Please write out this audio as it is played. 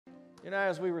You know,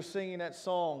 as we were singing that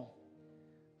song,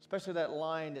 especially that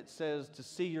line that says, to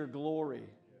see your glory,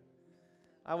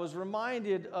 I was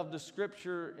reminded of the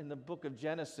scripture in the book of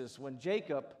Genesis when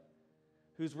Jacob,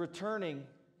 who's returning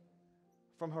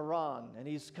from Haran, and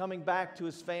he's coming back to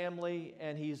his family,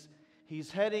 and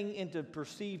he's heading into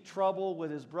perceived trouble with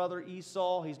his brother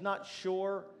Esau. He's not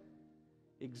sure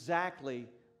exactly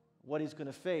what he's going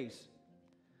to face.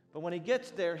 But when he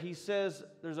gets there, he says,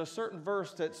 there's a certain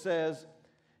verse that says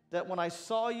that when I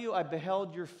saw you, I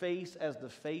beheld your face as the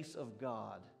face of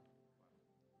God.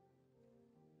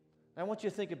 I want you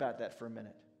to think about that for a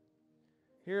minute.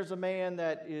 Here's a man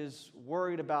that is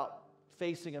worried about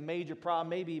facing a major problem,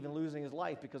 maybe even losing his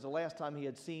life, because the last time he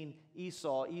had seen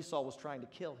Esau, Esau was trying to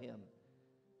kill him.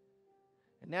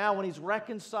 And now when he's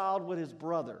reconciled with his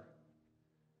brother,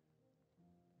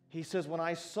 he says, when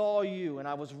I saw you and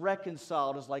I was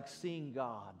reconciled, it's like seeing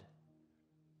God.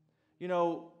 You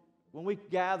know, when we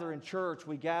gather in church,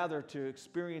 we gather to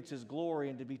experience His glory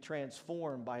and to be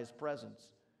transformed by His presence.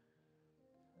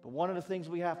 But one of the things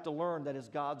we have to learn that is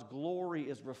God's glory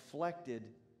is reflected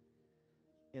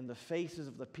in the faces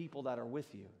of the people that are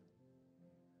with you.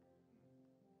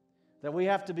 That we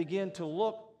have to begin to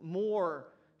look more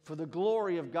for the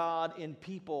glory of God in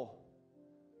people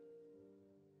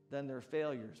than their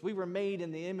failures. We were made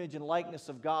in the image and likeness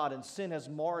of God, and sin has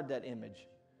marred that image.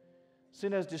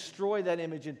 Sin has destroyed that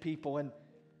image in people, and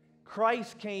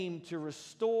Christ came to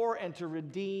restore and to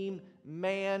redeem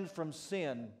man from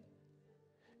sin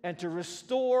and to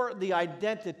restore the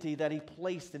identity that He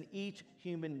placed in each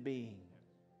human being.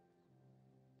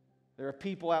 There are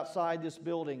people outside this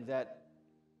building that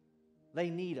they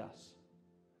need us.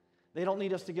 They don't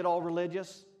need us to get all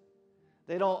religious.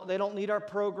 They don't need our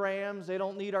programs. They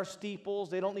don't need our steeples.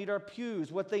 They don't need our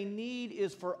pews. What they need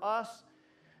is for us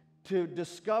to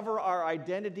discover our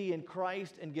identity in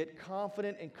Christ and get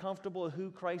confident and comfortable with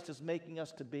who Christ is making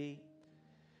us to be.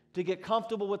 To get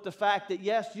comfortable with the fact that,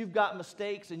 yes, you've got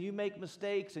mistakes and you make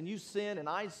mistakes and you sin and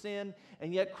I sin,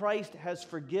 and yet Christ has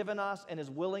forgiven us and is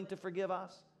willing to forgive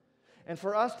us. And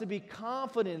for us to be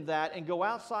confident in that and go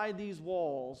outside these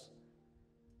walls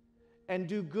and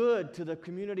do good to the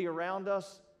community around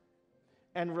us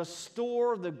and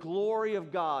restore the glory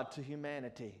of God to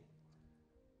humanity.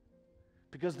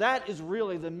 Because that is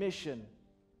really the mission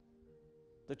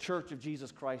the Church of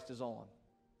Jesus Christ is on.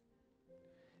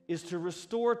 Is to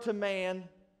restore to man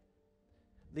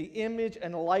the image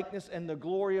and the likeness and the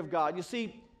glory of God. You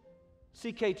see,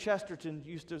 G.K. Chesterton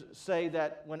used to say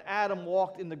that when Adam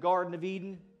walked in the Garden of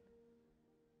Eden,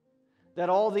 that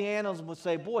all the animals would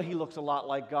say, boy, he looks a lot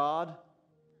like God.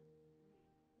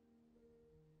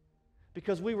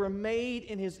 Because we were made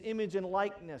in His image and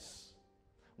likeness.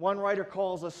 One writer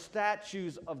calls us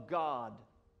statues of God.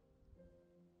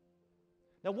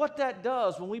 Now what that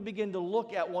does when we begin to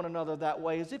look at one another that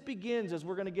way is it begins, as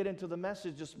we're going to get into the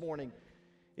message this morning,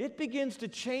 it begins to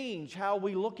change how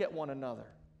we look at one another.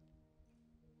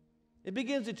 It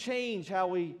begins to change how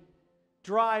we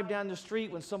drive down the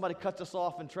street when somebody cuts us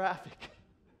off in traffic.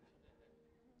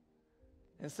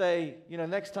 And say, you know,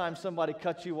 next time somebody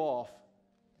cuts you off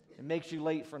and makes you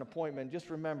late for an appointment, just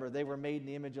remember they were made in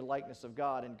the image and likeness of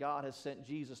God, and God has sent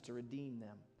Jesus to redeem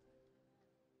them.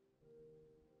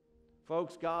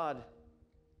 Folks, God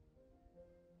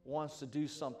wants to do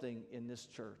something in this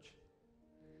church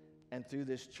and through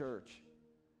this church.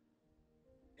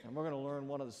 And we're going to learn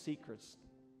one of the secrets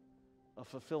of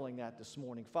fulfilling that this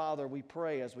morning. Father, we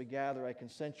pray as we gather, I can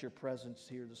sense Your presence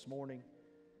here this morning.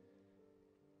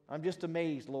 I'm just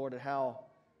amazed, Lord, at how,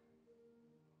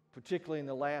 particularly in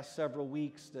the last several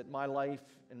weeks, that my life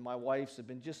and my wife's have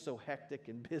been just so hectic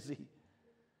and busy.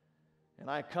 And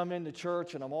I come into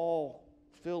church and I'm all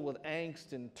filled with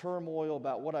angst and turmoil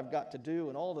about what I've got to do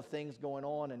and all the things going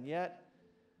on. And yet,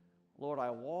 Lord,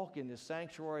 I walk in this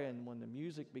sanctuary, and when the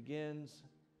music begins,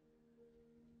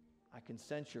 I can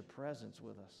sense Your presence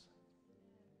with us.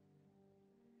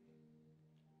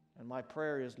 And my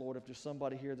prayer is, Lord, if there's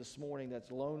somebody here this morning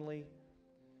that's lonely,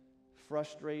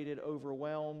 frustrated,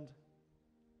 overwhelmed,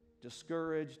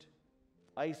 discouraged,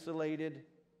 isolated,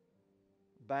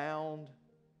 bound,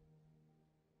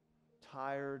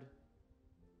 tired,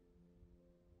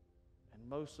 and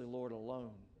mostly, Lord,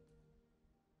 alone,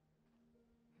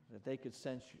 that they could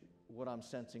sense what I'm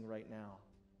sensing right now.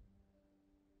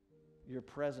 Your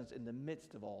presence in the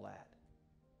midst of all that.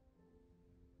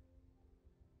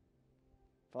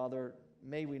 Father,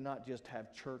 may we not just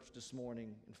have church this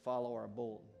morning and follow our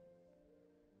bulletin,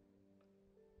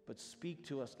 but speak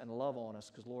to us and love on us,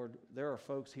 because, Lord, there are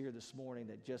folks here this morning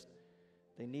that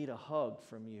they need a hug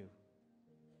from You.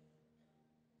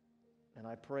 And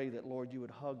I pray that, Lord, You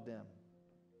would hug them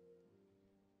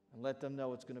and let them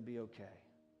know it's going to be okay.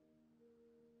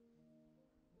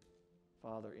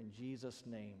 Father, in Jesus'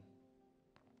 name,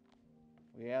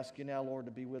 we ask you now, Lord,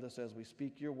 to be with us as we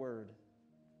speak your word.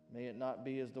 May it not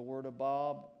be as the word of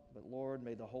Bob, but Lord,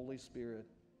 may the Holy Spirit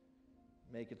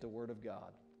make it the word of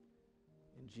God.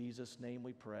 In Jesus' name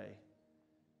we pray,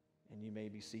 and you may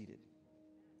be seated.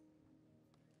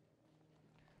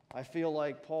 I feel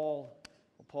like Paul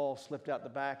slipped out the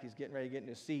back. He's getting ready to get in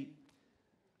his seat.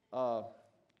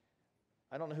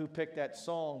 I don't know who picked that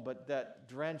song, but that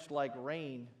drenched like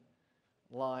rain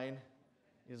line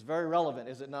is very relevant,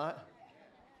 is it not?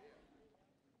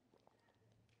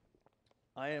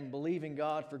 I am believing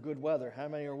God for good weather. How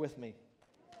many are with me?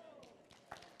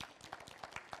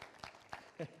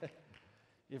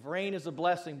 If rain is a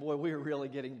blessing, boy, we are really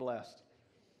getting blessed.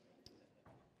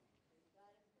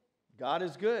 God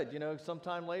is good. You know,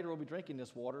 sometime later we'll be drinking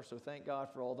this water, so thank God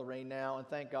for all the rain now, and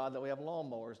thank God that we have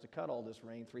lawnmowers to cut all this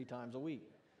rain 3 times a week.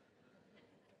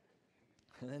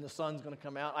 And then the sun's going to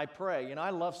come out. I pray. You know, I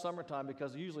love summertime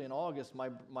because usually in August my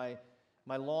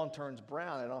lawn turns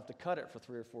brown. I don't have to cut it for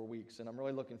 3 or 4 weeks, and I'm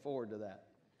really looking forward to that.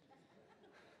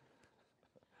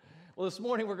 Well, this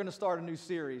morning we're going to start a new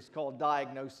series called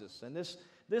Diagnosis. And this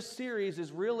series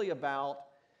is really about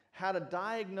how to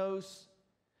diagnose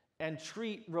and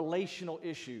treat relational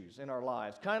issues in our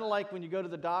lives. Kind of like when you go to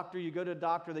the doctor,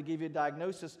 they give you a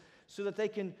diagnosis so that they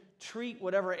can treat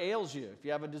whatever ails you. If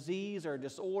you have a disease or a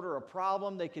disorder or a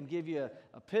problem, they can give you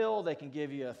a pill, they can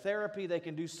give you a therapy, they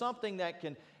can do something that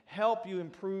can help you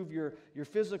improve your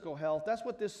physical health. That's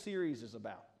what this series is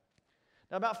about.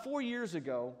 Now, about 4 years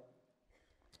ago,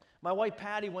 my wife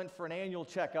Patty went for an annual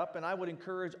checkup, and I would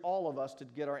encourage all of us to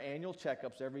get our annual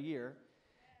checkups every year.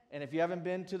 And if you haven't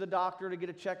been to the doctor to get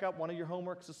a checkup, one of your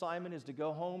homework assignments is to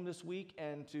go home this week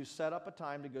and to set up a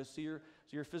time to go see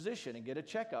your physician and get a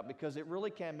checkup, because it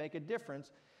really can make a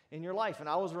difference in your life. And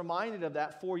I was reminded of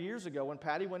that 4 years ago when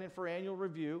Patty went in for annual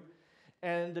review,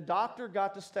 and the doctor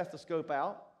got the stethoscope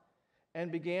out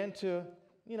and began to,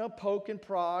 poke and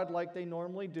prod like they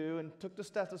normally do, and took the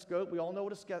stethoscope. We all know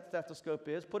what a stethoscope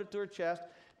is. Put it to her chest,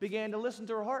 began to listen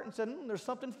to her heart, and said, there's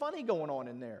something funny going on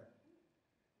in there.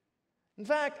 In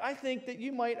fact, I think that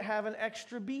you might have an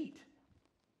extra beat.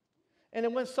 And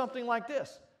it went something like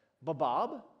this.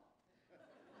 Ba-bob,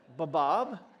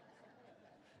 ba-bob,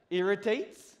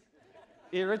 irritates,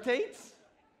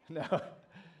 no.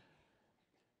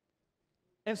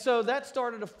 And so that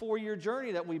started a 4-year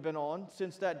journey that we've been on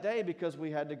since that day, because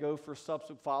we had to go for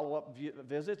subsequent follow-up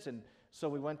visits. And so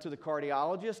we went to the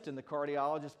cardiologist, and the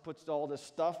cardiologist puts all this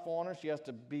stuff on her. She has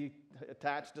to be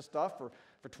attached to stuff for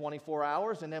 24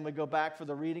 hours, and then we go back for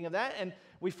the reading of that, and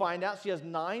we find out she has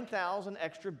 9,000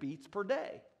 extra beats per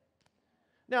day.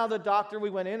 Now, the doctor,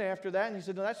 we went in after that, and he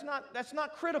said, no, that's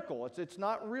not critical. It's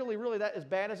not really that as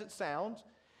bad as it sounds.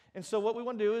 And so what we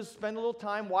want to do is spend a little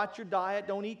time, watch your diet,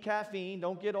 don't eat caffeine,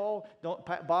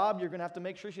 Bob, you're going to have to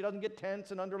make sure she doesn't get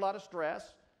tense and under a lot of stress.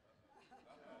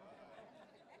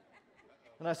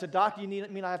 And I said, Doc, you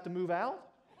mean I have to move out?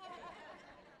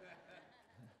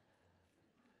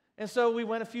 And so we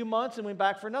went a few months and went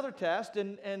back for another test,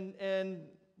 and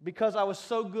because I was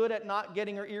so good at not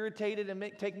getting her irritated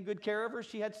and taking good care of her,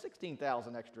 she had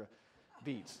 16,000 extra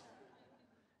beats.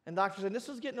 And the doctor said, this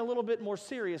is getting a little bit more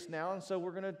serious now, and so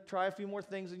we're going to try a few more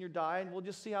things in your diet, and we'll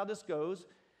just see how this goes.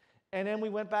 And then we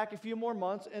went back a few more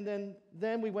months, and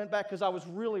then we went back because I was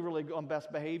really on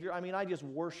best behavior. I mean, I just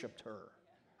worshiped her.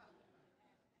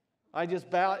 I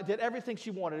just did everything she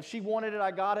wanted. If she wanted it,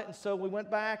 I got it. And so we went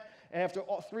back, and after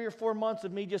 3 or 4 months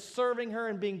of me just serving her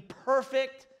and being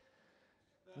perfect,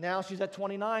 now she's at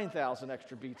 29,000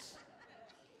 extra beats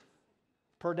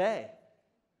per day.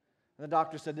 And the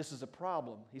doctor said, this is a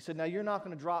problem. He said, now you're not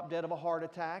going to drop dead of a heart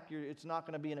attack. It's not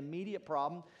going to be an immediate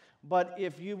problem. But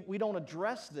if we don't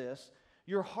address this,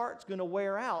 your heart's going to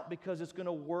wear out because it's going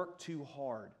to work too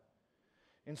hard.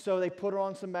 And so they put her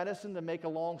on some medicine. To make a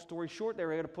long story short, they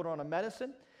were able to put her on a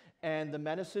medicine, and the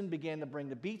medicine began to bring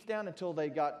the beats down until they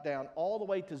got down all the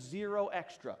way to 0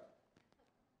 extra.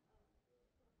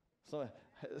 So,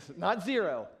 not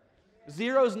 0.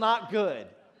 0's not good.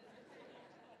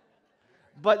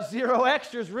 But 0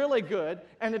 extra is really good.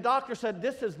 And the doctor said,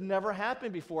 this has never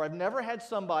happened before. I've never had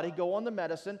somebody go on the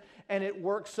medicine and it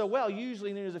works so well.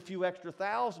 Usually there's a few extra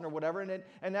thousand or whatever,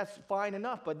 and that's fine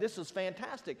enough. But this is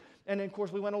fantastic. And then, of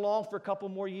course, we went along for a couple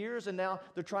more years, and now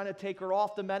they're trying to take her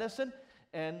off the medicine.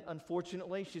 And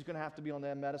unfortunately, she's going to have to be on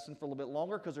that medicine for a little bit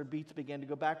longer because her beats began to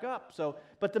go back up.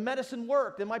 But the medicine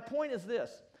worked. And my point is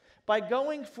this. By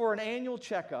going for an annual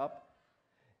checkup,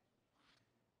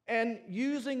 and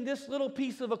using this little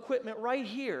piece of equipment right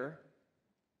here,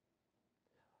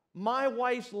 my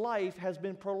wife's life has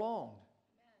been prolonged.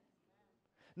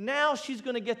 Now she's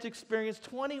going to get to experience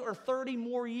 20 or 30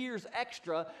 more years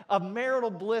extra of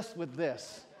marital bliss with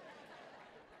this.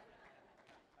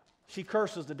 She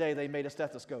curses the day they made a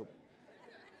stethoscope.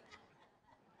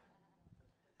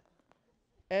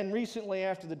 And recently,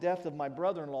 after the death of my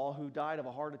brother-in-law, who died of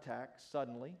a heart attack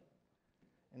suddenly,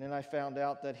 and then I found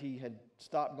out that he had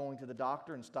stopped going to the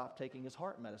doctor and stopped taking his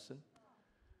heart medicine,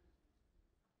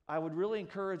 I would really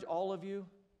encourage all of you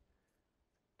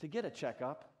to get a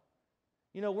checkup.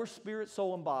 You know, we're spirit,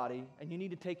 soul, and body, and you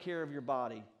need to take care of your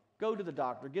body. Go to the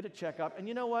doctor, get a checkup. And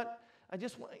you know what? I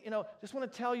just want to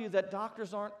tell you that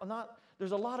doctors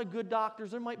there's a lot of good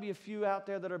doctors. There might be a few out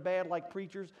there that are bad, like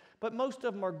preachers, but most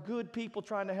of them are good people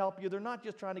trying to help you. They're not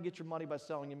just trying to get your money by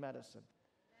selling you medicine.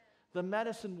 The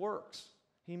medicine works.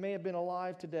 He may have been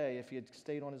alive today if he had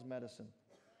stayed on his medicine.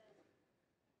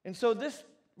 And so this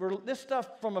stuff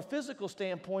from a physical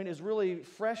standpoint is really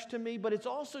fresh to me, but it's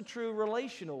also true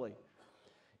relationally.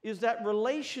 Is that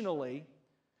relationally,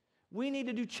 we need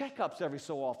to do checkups every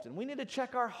so often. We need to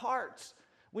check our hearts.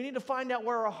 We need to find out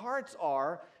where our hearts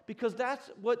are, because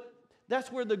that's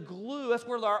where the glue, that's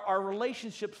where our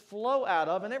relationships flow out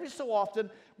of. And every so often,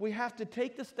 we have to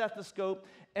take the stethoscope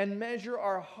and measure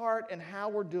our heart and how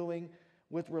we're doing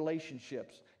with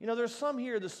relationships. You know, there's some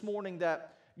here this morning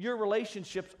that your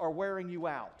relationships are wearing you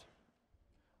out.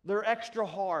 They're extra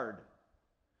hard.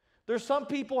 There's some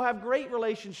people who have great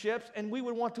relationships, and we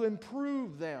would want to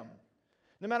improve them.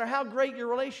 No matter how great your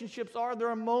relationships are, there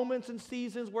are moments and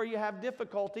seasons where you have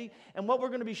difficulty, and what we're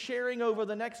going to be sharing over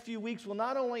the next few weeks will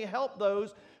not only help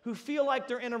those who feel like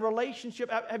they're in a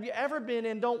relationship. Have you ever been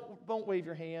in, don't wave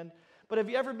your hand, but have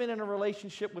you ever been in a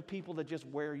relationship with people that just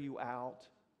wear you out?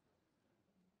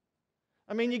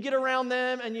 I mean, you get around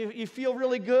them, and you feel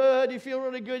really good,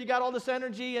 you got all this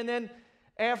energy, and then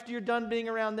after you're done being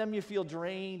around them, you feel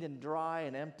drained and dry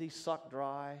and empty, sucked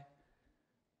dry.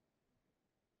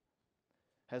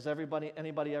 Has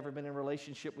anybody ever been in a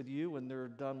relationship with you? When they're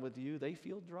done with you, they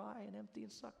feel dry and empty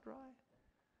and sucked dry?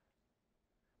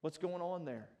 What's going on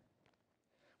there?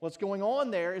 What's going on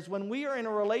there is when we are in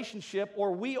a relationship,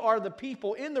 or we are the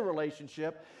people in the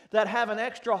relationship that have an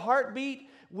extra heartbeat,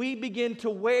 we begin to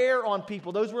wear on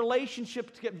people. Those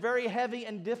relationships get very heavy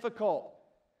and difficult.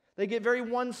 They get very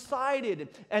one-sided,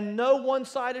 and no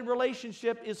one-sided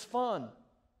relationship is fun.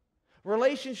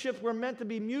 Relationships were meant to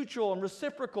be mutual and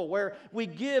reciprocal, where we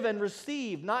give and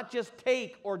receive, not just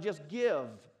take or just give.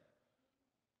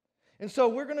 And so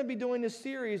we're going to be doing this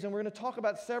series, and we're going to talk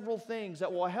about several things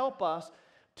that will help us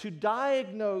to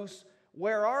diagnose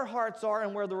where our hearts are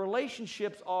and where the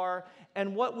relationships are,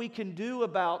 and what we can do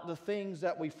about the things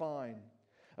that we find.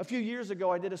 A few years ago,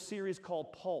 I did a series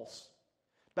called Pulse,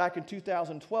 back in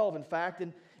 2012, in fact,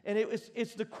 and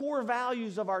it's the core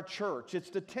values of our church. It's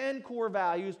the 10 core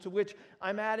values, to which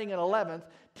I'm adding an 11th.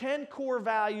 10 core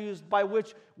values by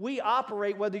which we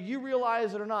operate, whether you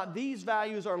realize it or not. These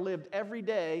values are lived every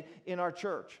day in our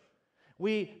church.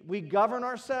 We govern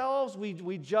ourselves,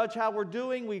 we judge how we're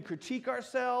doing, we critique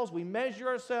ourselves, we measure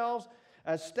ourselves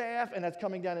as staff, and that's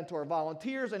coming down into our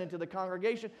volunteers and into the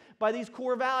congregation by these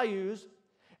core values.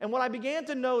 And what I began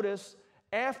to notice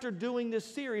after doing this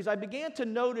series, I began to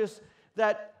notice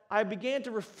that I began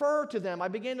to refer to them. I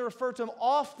began to refer to them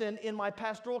often in my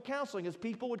pastoral counseling, as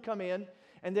people would come in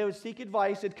and they would seek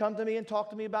advice. They'd come to me and talk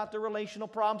to me about their relational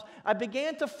problems. I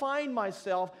began to find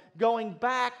myself going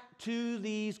back to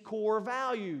these core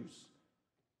values.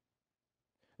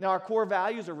 Now, our core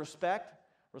values are respect,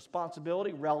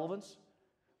 responsibility, relevance,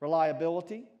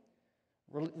 reliability,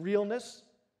 realness,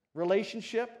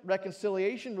 relationship,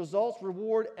 reconciliation, results,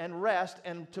 reward, and rest,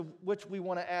 and to which we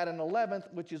want to add an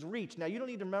 11th, which is reach. Now, you don't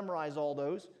need to memorize all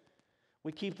those.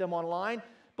 We keep them online.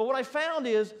 But what I found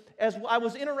is, as I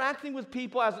was interacting with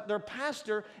people as their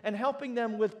pastor and helping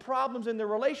them with problems in their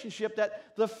relationship,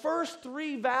 that the first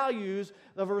 3 values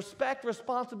of respect,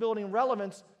 responsibility, and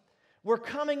relevance were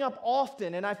coming up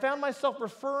often, and I found myself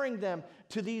referring them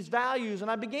to these values,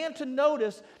 and I began to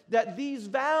notice that these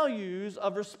values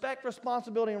of respect,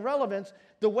 responsibility, and relevance,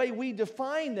 the way we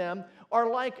define them, are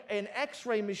like an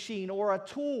x-ray machine or a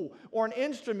tool or an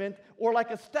instrument or like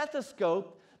a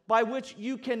stethoscope by which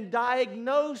you can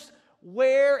diagnose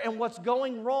where and what's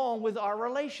going wrong with our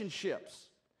relationships.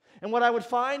 And what I would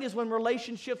find is when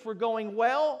relationships were going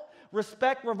well,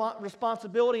 respect,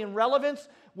 responsibility, and relevance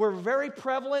were very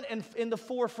prevalent and in the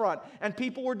forefront. And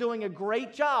people were doing a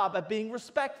great job at being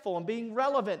respectful and being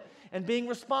relevant and being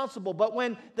responsible. But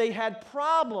when they had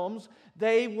problems,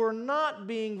 they were not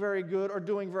being very good or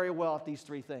doing very well at these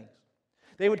 3 things.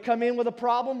 They would come in with a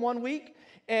problem one week,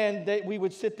 And we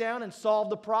would sit down and solve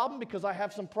the problem because I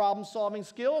have some problem-solving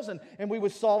skills, and we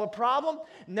would solve a problem.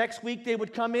 Next week, they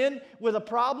would come in with a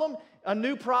problem, a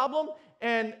new problem,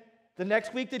 and the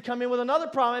next week, they'd come in with another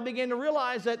problem. I began to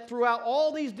realize that throughout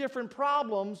all these different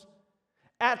problems,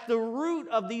 at the root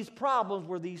of these problems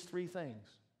were these three things: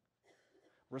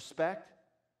 respect,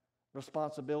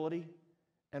 responsibility,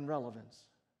 and relevance.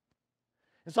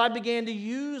 And so I began to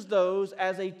use those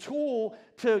as a tool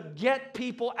to get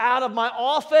people out of my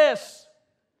office.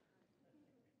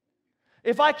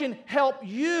 If I can help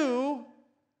you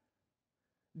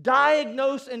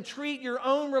diagnose and treat your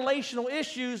own relational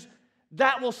issues,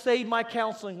 that will save my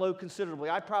counseling load considerably.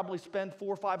 I probably spend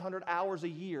 400 or 500 hours a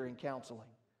year in counseling.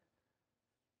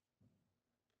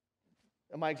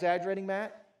 Am I exaggerating,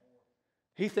 Matt?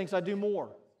 He thinks I do more.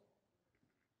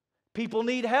 People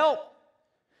need help.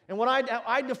 And when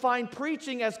I define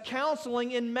preaching as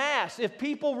counseling in mass, if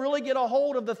people really get a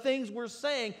hold of the things we're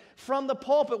saying from the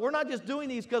pulpit, we're not just doing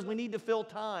these because we need to fill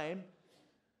time.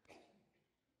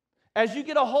 As you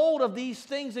get a hold of these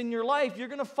things in your life, you're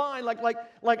going to find, like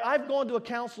I've gone to a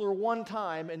counselor one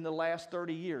time in the last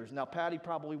 30 years. Now, Patty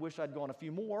probably wish I'd gone a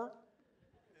few more.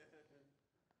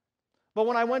 But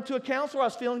when I went to a counselor, I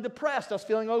was feeling depressed. I was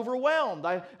feeling overwhelmed.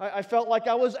 I felt like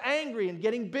I was angry and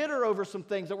getting bitter over some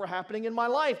things that were happening in my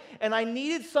life. And I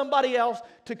needed somebody else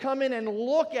to come in and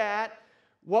look at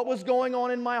what was going on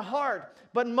in my heart.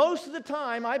 But most of the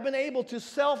time, I've been able to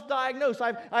self-diagnose.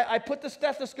 I put the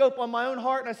stethoscope on my own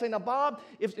heart, and I say, now, Bob,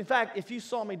 in fact, if you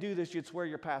saw me do this, you'd swear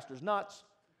your pastor's nuts.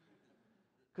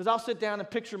 Because I'll sit down and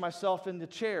picture myself in the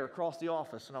chair across the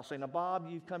office, and I'll say, now, Bob,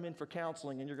 you've come in for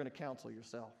counseling, and you're going to counsel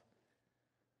yourself.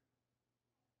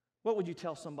 What would you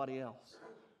tell somebody else?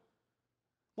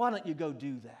 Why don't you go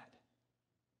do that?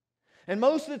 And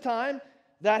most of the time,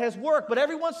 that has worked. But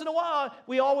every once in a while,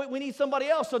 we need somebody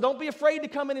else. So don't be afraid to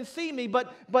come in and see me.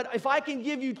 But if I can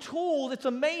give you tools, it's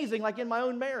amazing, like in my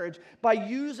own marriage, by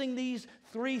using these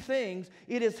three things,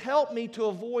 it has helped me to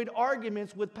avoid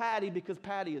arguments with Patty, because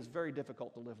Patty is very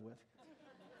difficult to live with.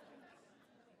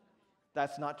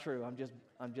 That's not true.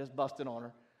 I'm just busting on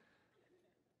her.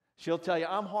 She'll tell you,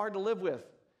 I'm hard to live with.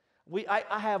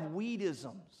 I have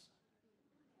weedisms.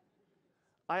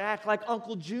 I act like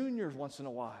Uncle Junior once in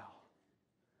a while.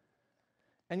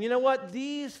 And you know what?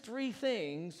 These three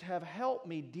things have helped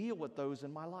me deal with those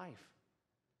in my life.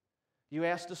 You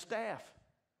ask the staff.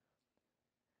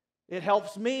 It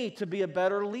helps me to be a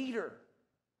better leader,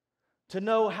 to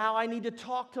know how I need to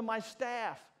talk to my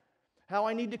staff, how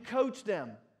I need to coach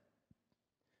them.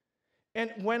 And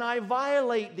when I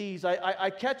violate these, I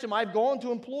catch them. I've gone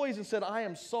to employees and said, I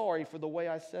am sorry for the way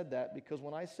I said that, because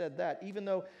when I said that, even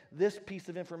though this piece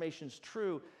of information is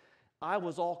true, I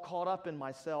was all caught up in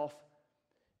myself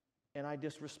and I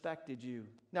disrespected you.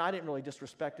 Now, I didn't really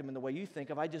disrespect them in the way you think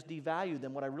of. I just devalued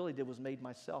them. What I really did was made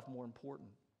myself more important.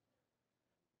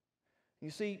 You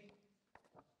see,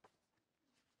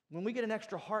 when we get an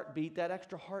extra heartbeat, that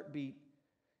extra heartbeat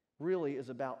really is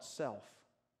about self.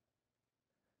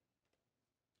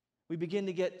 We begin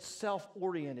to get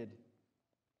self-oriented.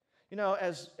 You know,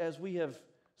 as we have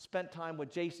spent time with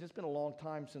Jason, it's been a long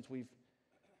time since we've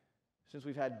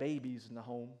had babies in the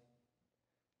home.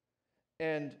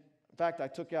 And in fact, I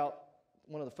took out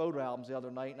one of the photo albums the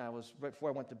other night, and right before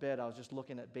I went to bed, I was just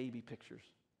looking at baby pictures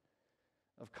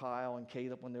of Kyle and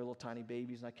Caleb when they were little tiny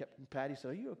babies. And Patty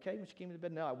said, are you okay when she came to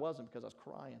bed? No, I wasn't, because I was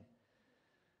crying.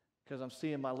 Because I'm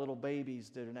seeing my little babies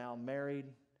that are now married.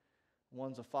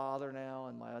 One's a father now,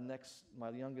 and my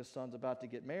youngest son's about to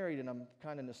get married, and I'm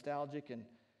kind of nostalgic. And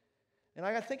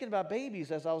I got thinking about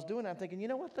babies as I was doing that. I'm thinking, you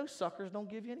know what? Those suckers don't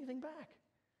give you anything back.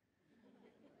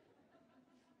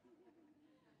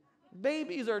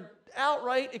 Babies are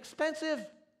outright expensive.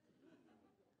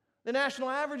 The national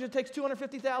average, it takes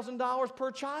 $250,000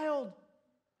 per child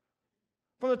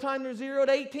from the time they're 0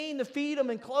 to 18 to feed them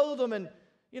and clothe them, and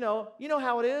you know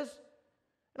how it is.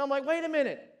 And I'm like, wait a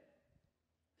minute.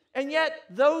 And yet,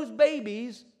 those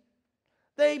babies,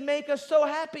 they make us so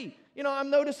happy. You know, I'm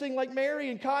noticing like Mary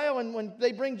and Kyle, and when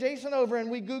they bring Jason over and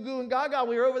we goo-goo and gaga,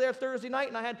 we were over there Thursday night,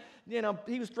 and I had,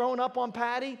 he was throwing up on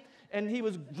Patty, and he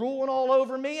was drooling all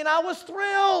over me, and I was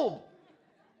thrilled.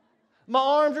 My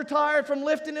arms are tired from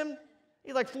lifting him.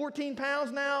 He's like 14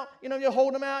 pounds now. You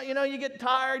hold him out, you get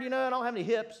tired, I don't have any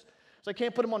hips, so I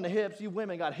can't put him on the hips. You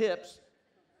women got hips.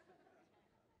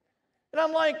 And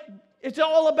I'm like, it's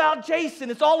all about Jason.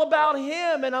 It's all about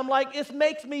him. And I'm like, it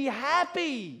makes me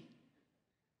happy.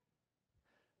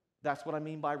 That's what I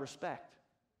mean by respect.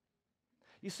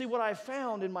 You see, what I've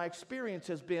found in my experience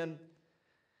has been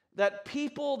that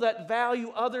people that value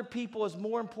other people as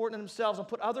more important than themselves and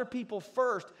put other people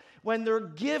first, when they're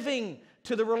giving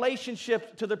to the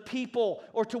relationship, to the people,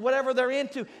 or to whatever they're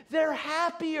into, they're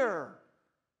happier.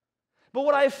 But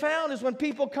what I found is when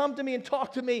people come to me and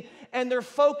talk to me and they're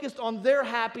focused on their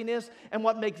happiness and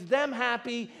what makes them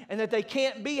happy and that they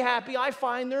can't be happy, I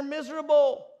find they're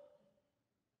miserable.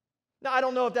 Now, I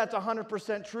don't know if that's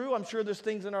 100% true. I'm sure there's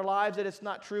things in our lives that it's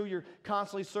not true. You're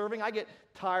constantly serving. I get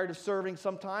tired of serving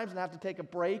sometimes and have to take a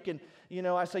break. And,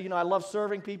 I say, I love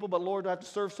serving people, but Lord, do I have to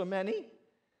serve so many?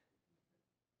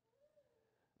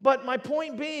 But my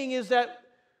point being is that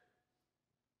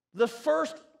the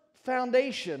first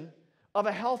foundation of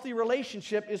a healthy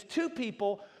relationship is two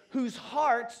people whose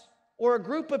hearts, or a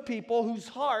group of people whose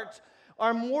hearts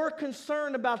are more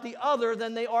concerned about the other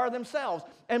than they are themselves.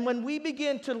 And when we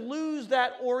begin to lose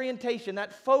that orientation,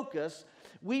 that focus,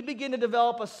 we begin to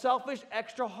develop a selfish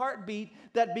extra heartbeat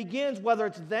that begins, whether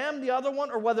it's them, the other one,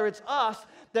 or whether it's us,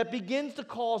 that begins to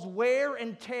cause wear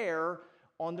and tear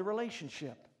on the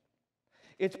relationship.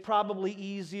 It's probably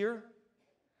easier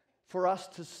for us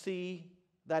to see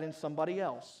that in somebody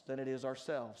else than it is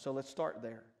ourselves. So let's start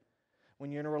there.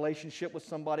 When you're in a relationship with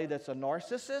somebody that's a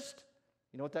narcissist,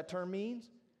 you know what that term means?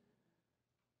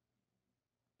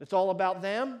 It's all about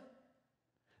them.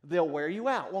 They'll wear you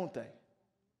out, won't they?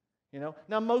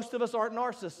 Now, most of us aren't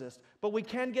narcissists, but we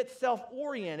can get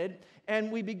self-oriented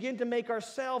and we begin to make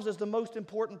ourselves as the most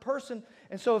important person.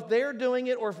 And so if they're doing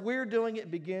it or if we're doing it,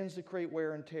 it begins to create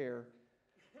wear and tear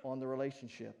on the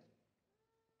relationship.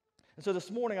 And so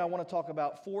this morning I want to talk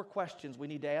about 4 questions we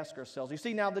need to ask ourselves. You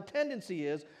see, now the tendency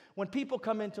is when people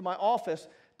come into my office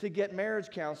to get marriage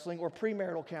counseling or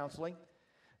premarital counseling,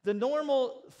 the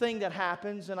normal thing that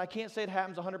happens, and I can't say it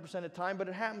happens 100% of the time, but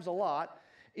it happens a lot,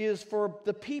 is for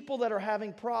the people that are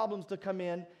having problems to come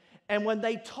in, and when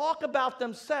they talk about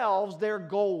themselves, they're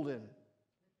golden.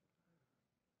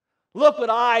 Look what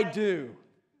I do.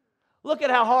 Look at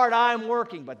how hard I'm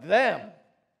working, but them.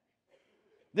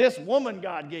 This woman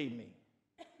God gave me.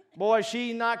 Boy,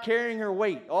 she's not carrying her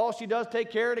weight. All she does is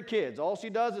take care of the kids. All she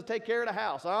does is take care of the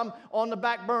house. I'm on the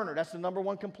back burner. That's the number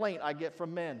one complaint I get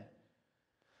from men.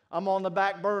 I'm on the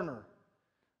back burner.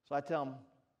 So I tell them,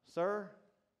 sir,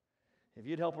 if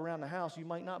you'd help around the house, you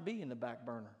might not be in the back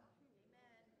burner.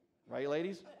 Right,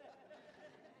 ladies?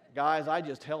 Guys, I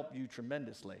just help you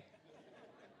tremendously.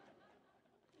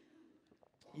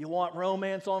 You want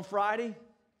romance on Friday?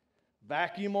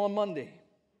 Vacuum on Monday.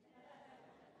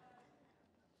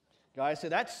 Guys say,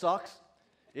 that sucks.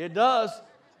 It does,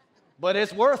 but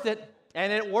it's worth it,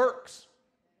 and it works.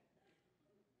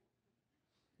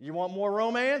 You want more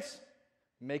romance?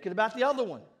 Make it about the other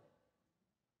one.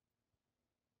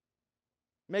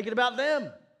 Make it about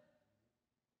them.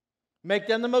 Make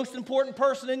them the most important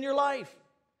person in your life.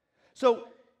 So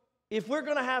if we're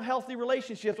going to have healthy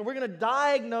relationships, and we're going to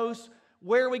diagnose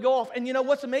where we go off. And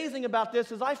what's amazing about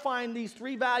this is I find these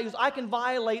 3 values, I can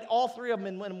violate all 3 of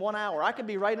them in 1 hour. I can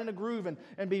be right in a groove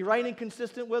and be right and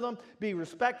consistent with them, be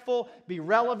respectful, be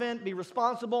relevant, be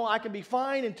responsible. I can be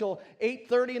fine until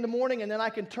 8:30 in the morning, and then I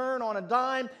can turn on a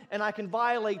dime and I can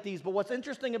violate these. But what's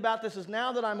interesting about this is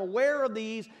now that I'm aware of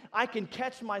these, I can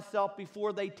catch myself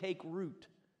before they take root.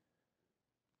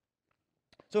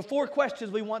 So 4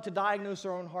 questions we want to diagnose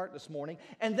our own heart this morning.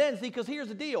 And then, see, because here's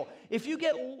the deal. If you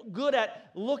get good at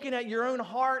looking at your own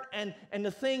heart and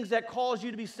the things that cause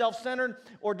you to be self-centered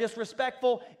or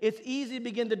disrespectful, it's easy to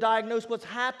begin to diagnose what's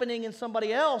happening in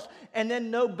somebody else and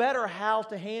then know better how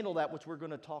to handle that, which we're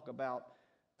going to talk about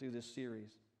through this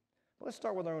series. But let's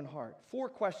start with our own heart. 4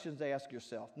 questions to ask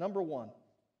yourself. Number 1,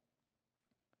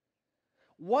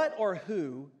 what or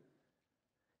who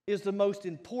is the most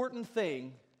important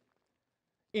thing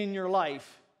in your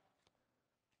life,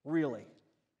 really?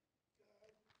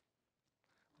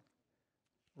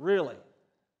 Really.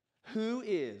 Who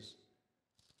is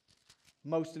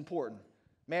most important?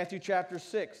 Matthew chapter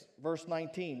 6, verse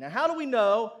 19. Now, how do we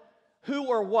know who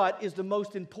or what is the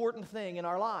most important thing in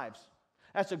our lives?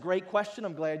 That's a great question.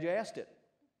 I'm glad you asked it.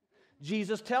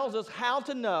 Jesus tells us how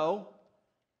to know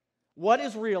what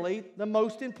is really the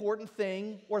most important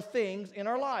thing or things in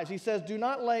our lives. He says, do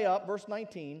not lay up, verse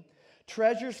 19,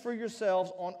 treasures for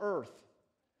yourselves on earth.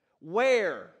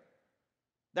 Where?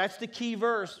 That's the key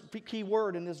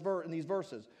word in these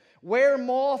verses. Where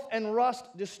moth and rust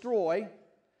destroy,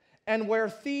 and where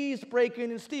thieves break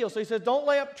in and steal. So he says, don't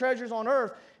lay up treasures on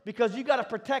earth because you got to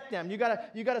protect them. You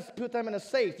got to put them in a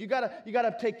safe. You got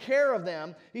to take care of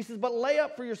them. He says, but lay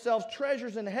up for yourselves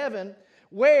treasures in heaven,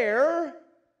 where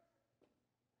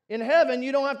in heaven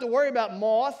you don't have to worry about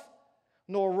moth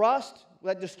nor rust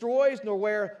that destroys, nor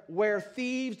where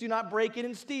thieves do not break in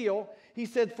and steal. He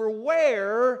said, for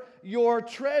where your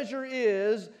treasure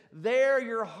is, there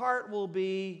your heart will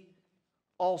be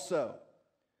also.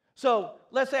 So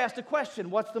let's ask the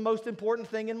question, what's the most important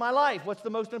thing in my life? What's the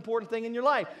most important thing in your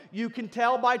life? You can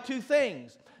tell by two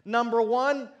things. Number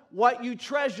one, what you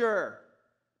treasure.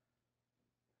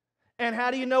 And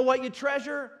how do you know what you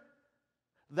treasure?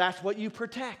 That's what you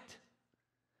protect.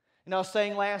 And I was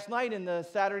saying last night in the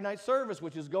Saturday night service,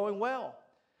 which is going well,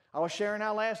 I was sharing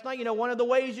how last night, one of the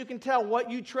ways you can tell what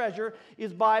you treasure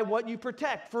is by what you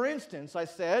protect. For instance, I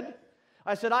said,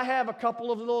 I have a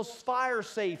couple of little fire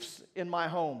safes in my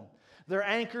home. They're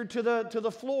anchored to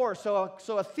the floor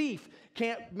so a thief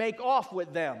can't make off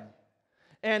with them.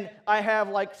 And I have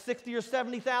like $60,000 or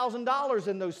 $70,000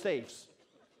 in those safes.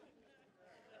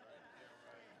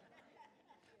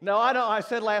 No, I don't. I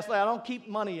said last night, I don't keep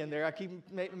money in there. I keep,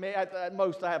 at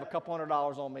most, I have a couple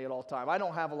 $100s on me at all time. I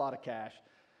don't have a lot of cash.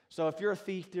 So if you're a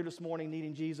thief here this morning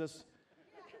needing Jesus,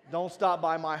 don't stop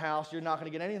by my house. You're not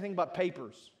going to get anything but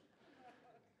papers.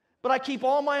 But I keep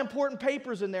all my important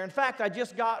papers in there. In fact, I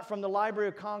just got from the Library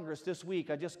of Congress this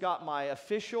week, I just got my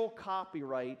official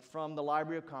copyright from the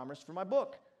Library of Congress for my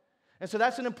book. And so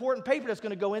that's an important paper that's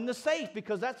going to go in the safe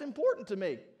because that's important to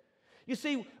me. You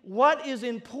see, what is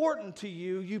important to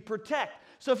you, you protect.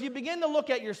 So if you begin to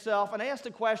look at yourself and ask the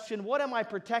question, what am I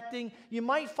protecting? You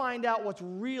might find out what's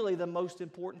really the most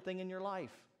important thing in your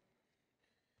life.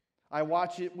 I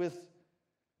watch it with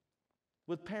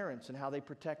parents and how they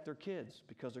protect their kids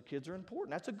because their kids are important.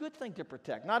 That's a good thing to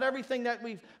protect. Not everything that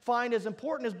we find as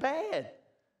important is bad.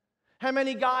 How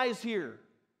many guys here,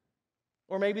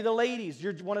 or maybe the ladies,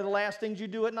 one of the last things you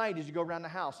do at night is you go around the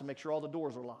house and make sure all the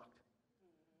doors are locked?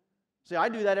 See, I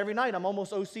do that every night. I'm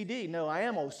almost OCD. No, I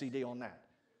am OCD on that.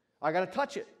 I got to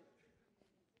touch it.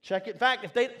 Check it. In fact,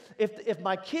 if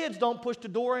my kids don't push the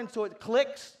door in so it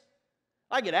clicks,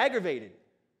 I get aggravated.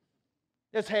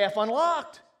 It's half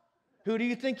unlocked. Who do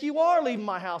you think you are leaving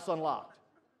my house unlocked?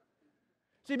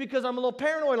 See, because I'm a little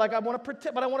paranoid, like I want to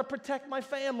protect, but I want to protect my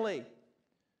family.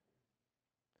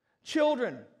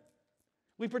 Children.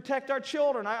 We protect our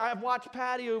children. I've watched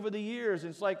Patty over the years,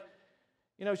 and it's like,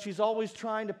 she's always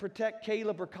trying to protect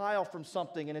Caleb or Kyle from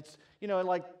something, and it's, it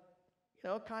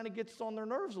kind of gets on their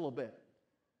nerves a little bit.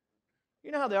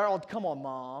 You know how they are? Oh, come on,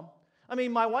 Mom. I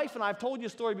mean, my wife and I have told you a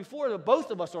story before that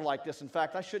both of us are like this. In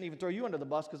fact, I shouldn't even throw you under the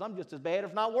bus because I'm just as bad,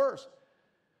 if not worse.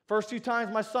 First few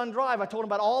times my son drive, I told him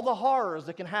about all the horrors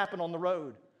that can happen on the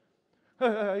road.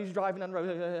 He's driving down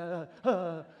the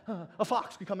road. A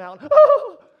fox could come out.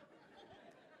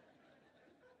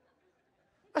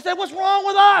 I said, what's wrong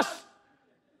with us?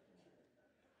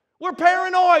 We're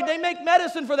paranoid. They make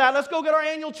medicine for that. Let's go get our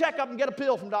annual checkup and get a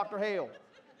pill from Dr. Hale.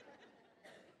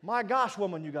 My gosh,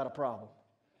 woman, you got a problem.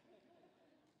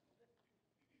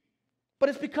 But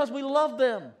it's because we love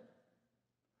them.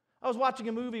 I was watching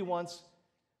a movie once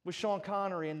with Sean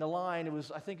Connery, and the line,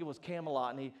 I think it was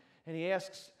Camelot, and he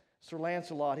asks Sir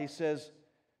Lancelot, he says,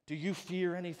 do you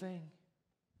fear anything?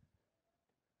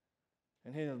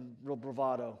 And he, real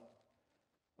bravado,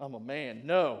 I'm a man.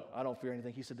 No, I don't fear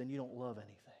anything. He said, then you don't love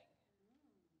anything.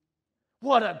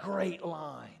 What a great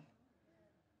line.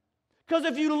 Because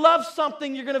if you love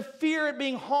something, you're going to fear it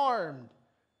being harmed.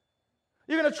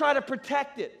 You're going to try to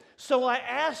protect it. So I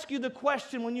ask you the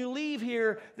question when you leave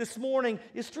here this morning,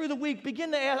 is through the week,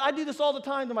 begin to ask. I do this all the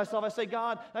time to myself. I say,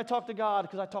 God, I talk to God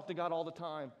because I talk to God all the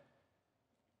time.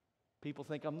 People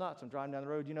think I'm nuts. I'm driving down the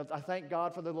road. I thank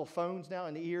God for the little phones now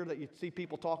in the ear that you see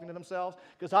people talking to themselves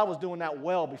because I was doing that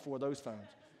well before those phones.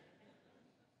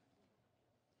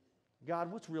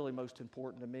 God, what's really most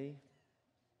important to me?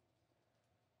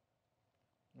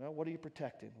 Well, what are you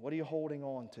protecting? What are you holding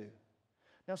on to?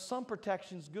 Now, some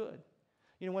protection's good.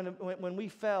 When we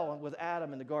fell with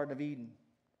Adam in the Garden of Eden,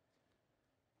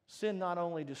 sin not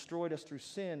only destroyed us through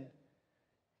sin,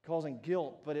 causing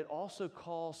guilt, but it also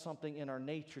caused something in our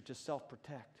nature to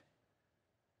self-protect.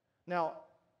 Now,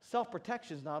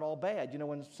 self-protection is not all bad.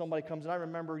 when somebody comes in, I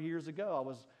remember years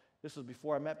ago, this was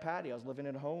before I met Patty. I was living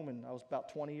at home, and I was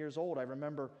about 20 years old. I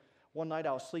remember one night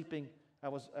I was sleeping. I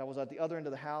was at the other end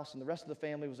of the house, and the rest of the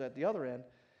family was at the other end.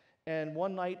 And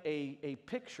one night, a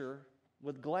picture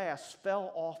with glass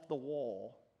fell off the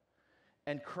wall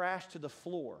and crashed to the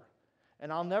floor.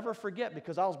 And I'll never forget,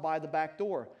 because I was by the back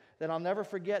door, I'll never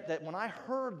forget that when I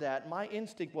heard that, my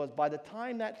instinct was, by the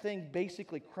time that thing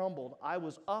basically crumbled, I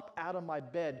was up out of my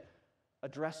bed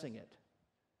addressing it.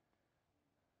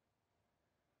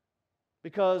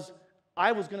 Because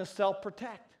I was going to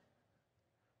self-protect.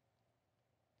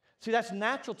 See, that's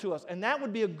natural to us, and that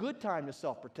would be a good time to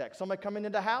self-protect. Somebody coming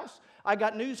into the house, I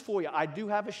got news for you. I do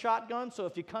have a shotgun, so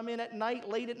if you come in at night,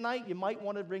 late at night, you might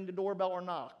want to ring the doorbell or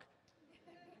knock.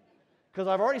 Because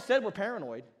I've already said we're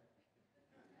paranoid.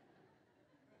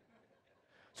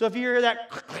 So if you hear that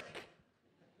click,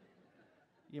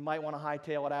 you might want to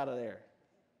hightail it out of there.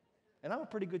 And I'm a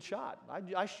pretty good shot.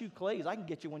 I shoot clays. I can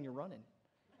get you when you're running.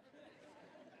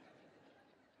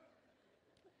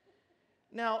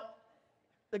 Now,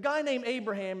 the guy named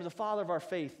Abraham is the father of our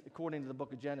faith, according to the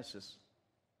book of Genesis.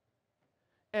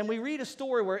 And we read a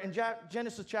story where in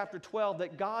Genesis chapter 12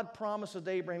 that God promises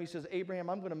Abraham, he says, Abraham,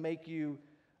 I'm going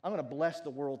to bless the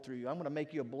world through you. I'm going to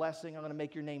make you a blessing. I'm going to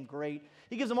make your name great.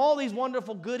 He gives him all these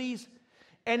wonderful goodies.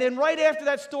 And then right after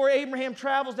that story, Abraham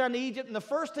travels down to Egypt, and the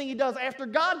first thing he does, after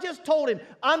God just told him,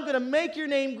 I'm going to make your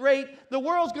name great, the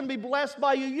world's going to be blessed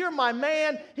by you, you're my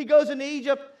man, he goes into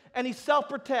Egypt, and he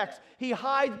self-protects. He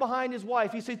hides behind his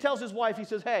wife. He tells his wife, he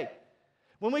says, hey,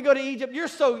 when we go to Egypt, you're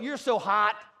so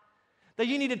hot that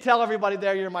you need to tell everybody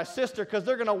there you're my sister because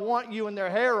they're going to want you in their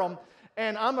harem,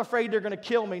 and I'm afraid they're going to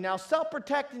kill me. Now,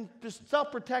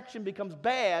 self-protection becomes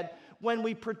bad when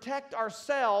we protect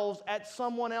ourselves at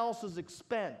someone else's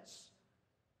expense.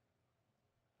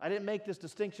 I didn't make this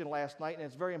distinction last night, and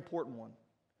it's a very important one.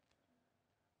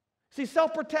 See,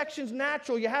 self-protection's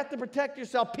natural. You have to protect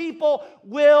yourself. People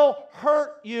will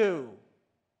hurt you.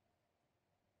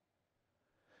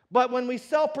 But when we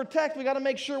self-protect, we got to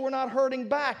make sure we're not hurting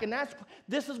back. And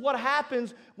this is what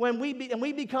happens when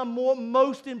we become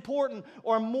most important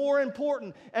or more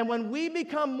important. And when we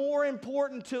become more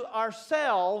important to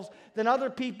ourselves than other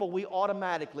people,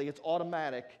 it's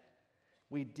automatic,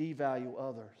 we devalue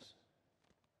others.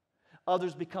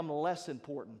 Others become less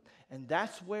important. And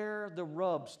that's where the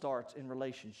rub starts in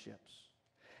relationships.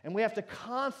 And we have to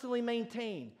constantly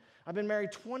maintain. I've been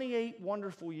married 28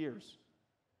 wonderful years.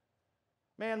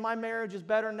 Man, my marriage is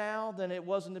better now than it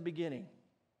was in the beginning.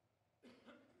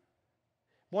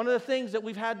 One of the things that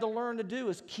we've had to learn to do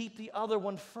is keep the other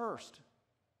one first.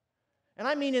 And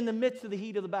I mean in the midst of the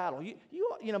heat of the battle. You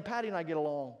know, Patty and I get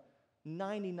along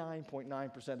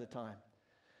 99.9% of the time.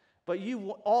 But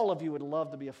all of you would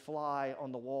love to be a fly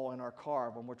on the wall in our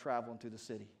car when we're traveling through the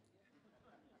city.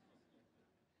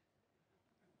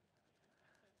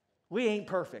 We ain't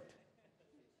perfect.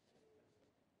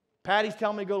 Patty's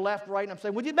telling me to go left, right, and I'm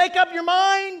saying, would you make up your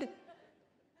mind?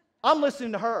 I'm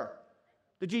listening to her,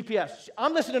 the GPS.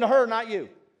 I'm listening to her, not you.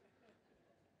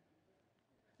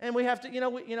 And we have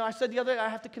to, I said the other day, I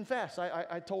have to confess.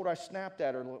 I told her I snapped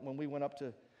at her when we went up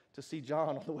to see John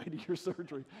on the way to your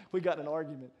surgery. We got in an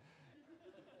argument.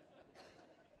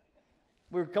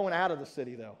 We were going out of the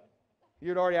city, though.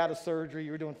 You'd already out of surgery.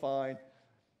 You were doing fine.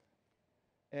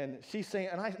 And she's saying,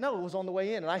 no, it was on the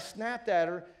way in. And I snapped at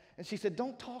her. And she said,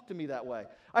 don't talk to me that way.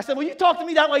 I said, well, you talk to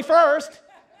me that way first.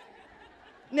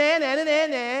 Nah, nah, nah, nah,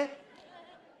 nah.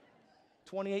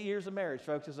 28 years of marriage,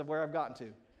 folks, is where I've gotten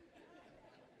to.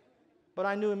 But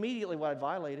I knew immediately what I'd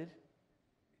violated.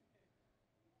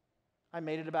 I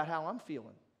made it about how I'm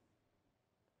feeling.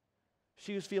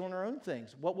 She was feeling her own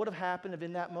things. What would have happened if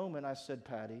in that moment I said,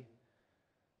 Patty,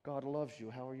 God loves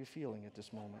you. How are you feeling at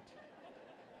this moment?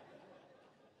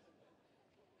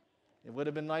 It would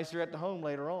have been nicer at the home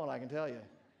later on, I can tell you.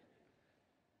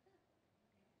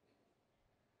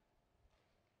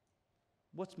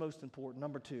 What's most important?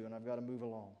 Number 2, and I've got to move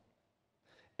along.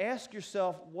 Ask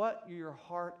yourself what your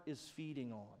heart is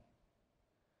feeding on.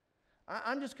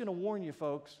 I'm just going to warn you,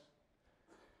 folks.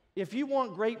 If you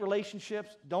want great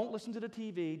relationships, don't listen to the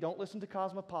TV, don't listen to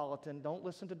Cosmopolitan, don't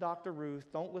listen to Dr. Ruth,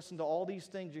 don't listen to all these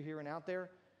things you're hearing out there,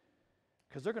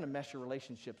 because they're going to mess your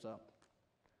relationships up.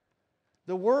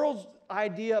 The world's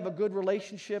idea of a good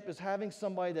relationship is having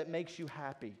somebody that makes you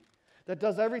happy, that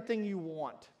does everything you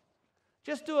want.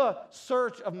 Just do a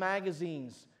search of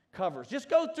magazines covers. Just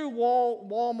go through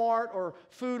Walmart or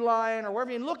Food Lion or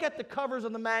wherever and look at the covers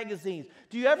of the magazines.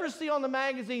 Do you ever see on the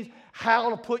magazines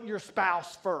how to put your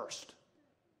spouse first?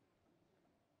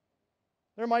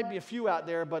 There might be a few out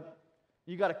there, but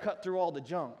you got to cut through all the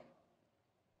junk.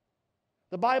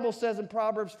 The Bible says in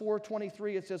Proverbs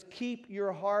 4:23, it says, keep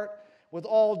your heart with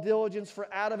all diligence,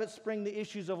 for out of it spring the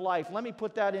issues of life. Let me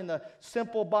put that in the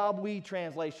simple Bob Weed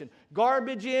translation.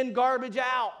 Garbage in, garbage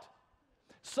out.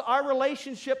 So our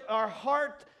relationship, our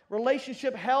heart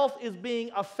relationship health is being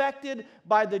affected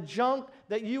by the junk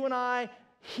that you and I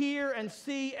hear and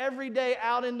see every day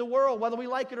out in the world, whether we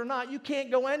like it or not. You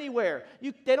can't go anywhere.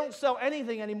 They don't sell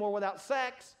anything anymore without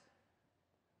sex.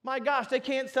 My gosh, they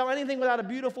can't sell anything without a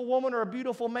beautiful woman or a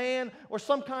beautiful man or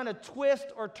some kind of twist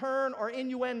or turn or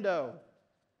innuendo.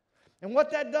 And what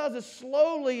that does is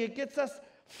slowly it gets us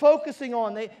focusing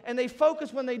on. They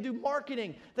focus when they do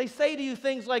marketing. They say to you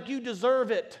things like, you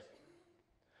deserve it.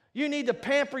 You need to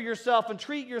pamper yourself and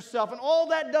treat yourself. And all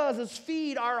that does is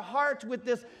feed our hearts with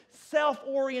this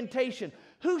self-orientation.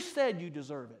 Who said you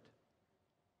deserve it?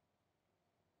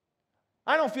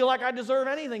 I don't feel like I deserve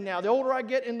anything now. The older I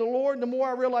get in the Lord, the more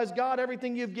I realize, God,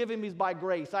 everything you've given me is by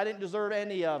grace. I didn't deserve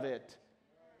any of it.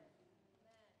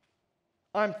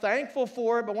 I'm thankful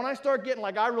for it, but when I start getting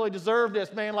like, I really deserve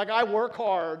this, man, like I work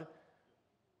hard,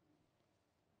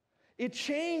 it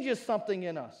changes something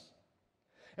in us.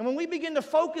 And when we begin to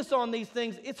focus on these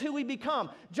things, it's who we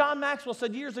become. John Maxwell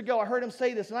said years ago, I heard him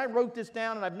say this, and I wrote this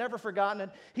down, and I've never forgotten it.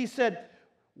 He said,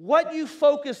 what you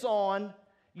focus on,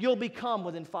 you'll become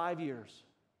within 5 years.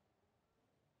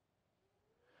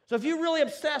 So if you really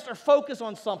obsess or focus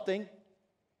on something,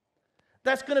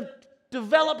 that's going to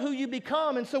develop who you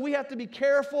become. And so we have to be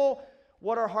careful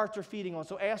what our hearts are feeding on.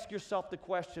 So ask yourself the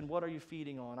question, what are you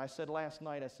feeding on? I said last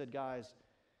night, guys,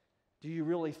 do you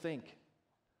really think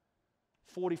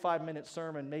 45-minute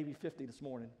sermon, maybe 50 this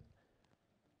morning,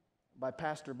 by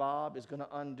Pastor Bob is going to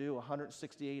undo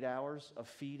 168 hours of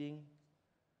feeding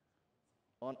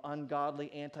on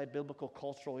ungodly, anti-biblical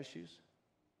cultural issues?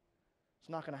 It's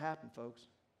not going to happen, folks.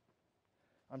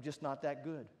 I'm just not that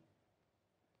good.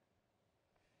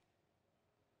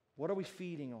 What are we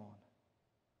feeding on?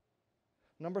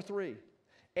 Number 3,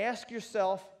 ask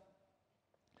yourself,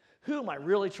 who am I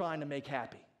really trying to make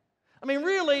happy? I mean,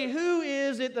 really, who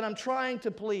is it that I'm trying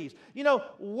to please? You know,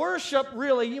 worship,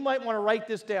 really, you might want to write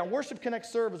this down. Worship, connect,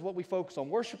 serve is what we focus on.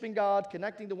 Worshiping God,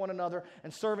 connecting to one another,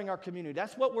 and serving our community.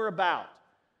 That's what we're about.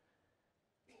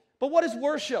 But what is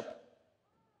worship?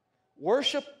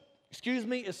 Worship,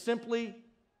 is simply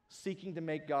seeking to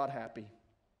make God happy.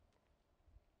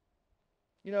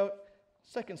 You know,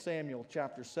 2 Samuel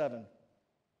chapter 7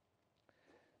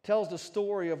 tells the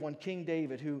story of when King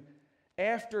David, who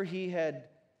after he had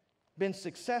been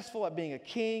successful at being a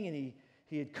king and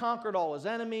he had conquered all his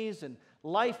enemies and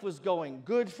life was going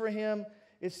good for him,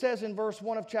 it says in verse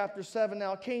 1 of chapter 7,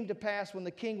 now it came to pass when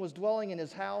the king was dwelling in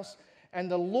his house and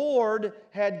the Lord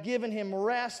had given him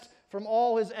rest from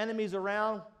all his enemies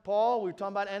around. Paul, we were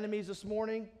talking about enemies this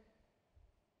morning.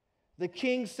 The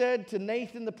king said to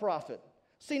Nathan the prophet,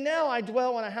 see, now I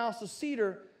dwell in a house of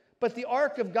cedar, but the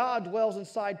ark of God dwells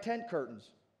inside tent curtains.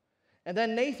 And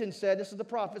then Nathan said, this is the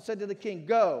prophet, said to the king,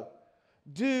 go,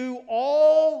 do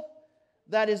all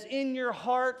that is in your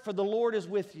heart, for the Lord is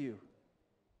with you.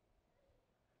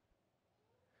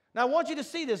 Now I want you to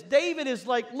see this. David is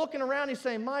like looking around, he's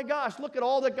saying, my gosh, look at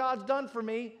all that God's done for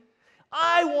me.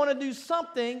 I want to do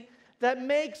something that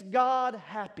makes God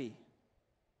happy.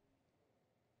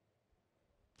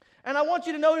 And I want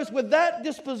you to notice with that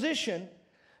disposition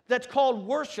that's called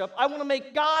worship, I want to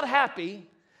make God happy,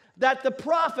 that the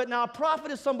prophet, now a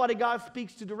prophet is somebody God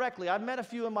speaks to directly. I've met a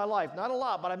few in my life. Not a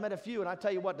lot, but I've met a few, and I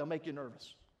tell you what, they'll make you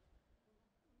nervous.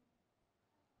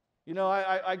 You know,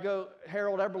 I go,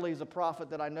 Harold Eberly is a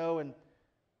prophet that I know, and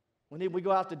when we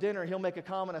go out to dinner, he'll make a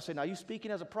comment. I say, now, are you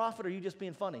speaking as a prophet, or are you just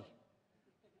being funny?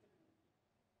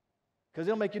 Because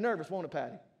he'll make you nervous, won't it,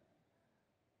 Patty?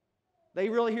 They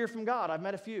really hear from God. I've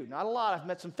met a few. Not a lot. I've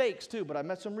met some fakes too, but I've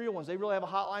met some real ones. They really have a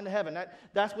hotline to heaven.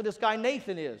 That's what this guy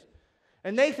Nathan is.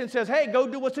 And Nathan says, hey, go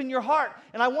do what's in your heart.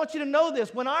 And I want you to know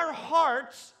this. When our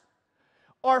hearts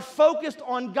are focused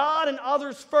on God and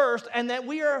others first, and that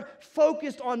we are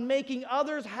focused on making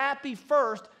others happy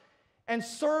first and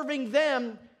serving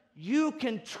them, you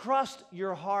can trust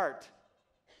your heart.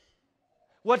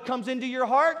 What comes into your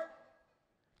heart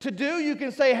to do, you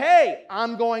can say, hey,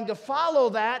 I'm going to follow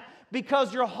that,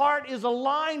 because your heart is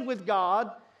aligned with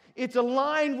God. It's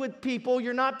aligned with people.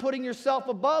 You're not putting yourself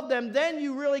above them. Then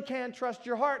you really can trust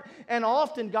your heart. And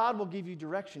often God will give you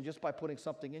direction just by putting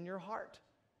something in your heart.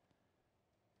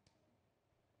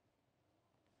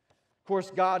 Of course,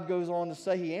 God goes on to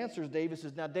say, he answers David,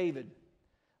 says, now David,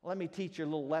 let me teach you a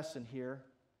little lesson here.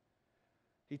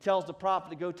 He tells the prophet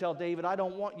to go tell David, I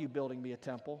don't want you building me a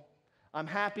temple. I'm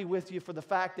happy with you for the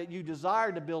fact that you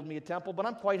desire to build me a temple, but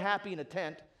I'm quite happy in a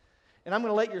tent. And I'm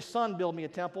going to let your son build me a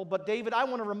temple. But David, I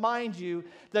want to remind you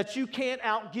that you can't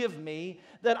outgive me,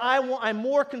 that I'm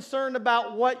more concerned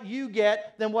about what you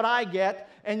get than what I get.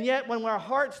 And yet when our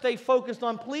hearts stay focused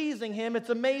on pleasing him,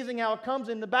 it's amazing how it comes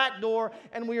in the back door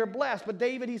and we are blessed. But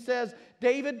David, he says,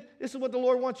 David, this is what the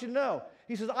Lord wants you to know.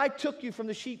 He says, I took you from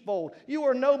the sheepfold. You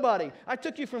are nobody. I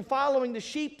took you from following the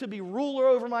sheep to be ruler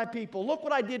over my people. Look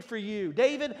what I did for you.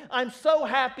 David, I'm so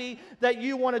happy that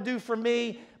you want to do for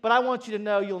me, but I want you to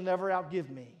know you'll never outgive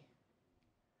me.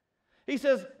 He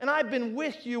says, and I've been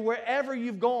with you wherever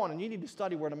you've gone, and you need to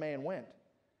study where the man went.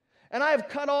 And I have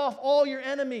cut off all your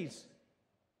enemies.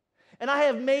 And I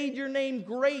have made your name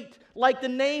great, like the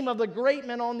name of the great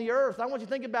men on the earth. I want you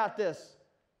to think about this.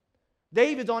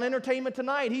 David's on Entertainment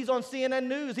Tonight. He's on CNN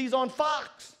News. He's on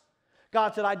Fox.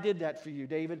 God said, I did that for you,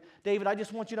 David. David, I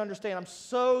just want you to understand, I'm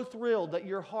so thrilled that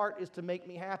your heart is to make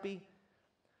me happy.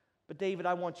 But David,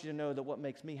 I want you to know that what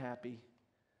makes me happy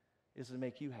is to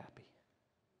make you happy.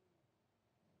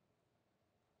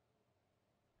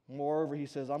 Moreover, he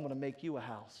says, I'm going to make you a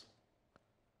house.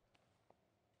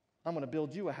 I'm going to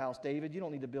build you a house, David. You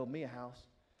don't need to build me a house.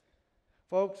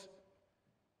 Folks,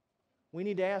 we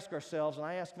need to ask ourselves, and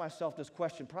I ask myself this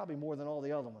question probably more than all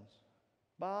the other ones.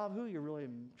 Bob, who are you really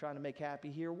trying to make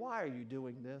happy here? Why are you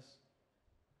doing this?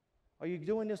 Are you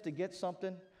doing this to get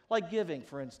something? Like giving,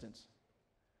 for instance.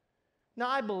 Now,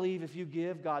 I believe if you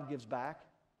give, God gives back.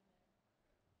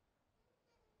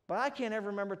 But I can't ever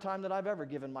remember a time that I've ever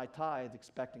given my tithe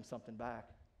expecting something back.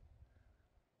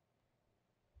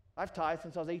 I've tithed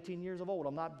since I was 18 years old.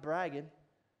 I'm not bragging.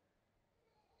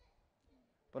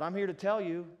 But I'm here to tell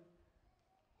you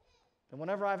that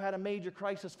whenever I've had a major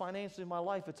crisis financially in my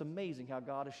life, it's amazing how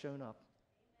God has shown up.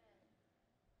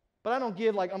 But I don't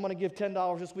give like I'm going to give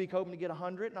 $10 this week hoping to get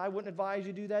 100, and I wouldn't advise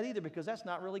you do that either because that's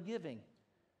not really giving.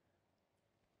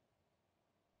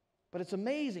 But it's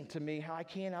amazing to me how I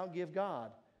can't outgive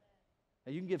God.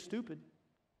 Now, you can give stupid.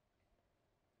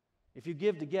 If you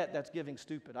give to get, that's giving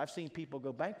stupid. I've seen people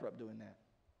go bankrupt doing that.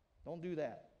 Don't do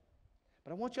that.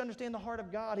 But I want you to understand the heart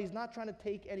of God. He's not trying to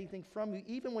take anything from you.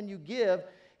 Even when you give,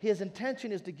 His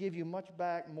intention is to give you much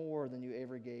back more than you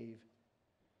ever gave.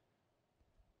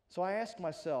 So I ask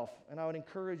myself, and I would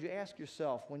encourage you, ask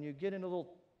yourself, when you get in a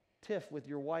little tiff with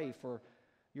your wife, or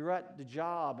you're at the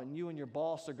job and you and your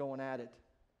boss are going at it,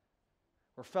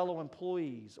 or fellow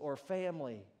employees, or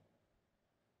family,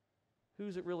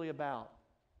 who's it really about?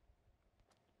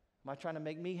 Am I trying to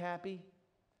make me happy,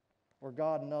 or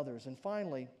God and others? And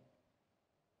finally,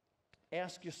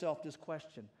 ask yourself this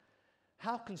question.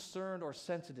 How concerned or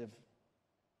sensitive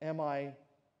am I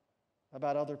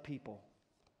about other people?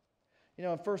 You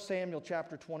know, in 1 Samuel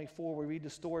chapter 24, we read the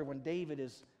story when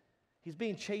he's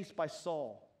being chased by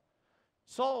Saul.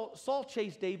 Saul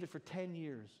chased David for 10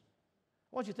 years.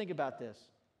 I want you to think about this.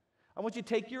 I want you to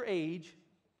take your age,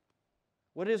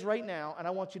 what it is right now, and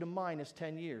I want you to minus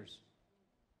 10 years.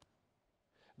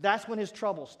 That's when his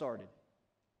trouble started.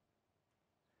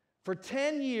 For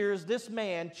 10 years, this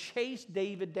man chased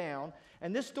David down,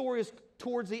 and this story is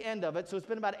towards the end of it, so it's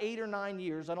been about 8 or 9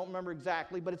 years. I don't remember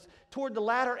exactly, but it's toward the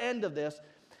latter end of this.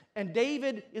 And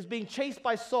David is being chased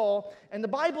by Saul, and the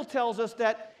Bible tells us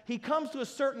that he comes to a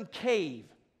certain cave.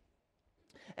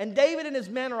 And David and his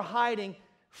men are hiding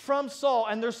from Saul,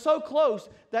 and they're so close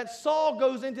that Saul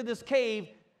goes into this cave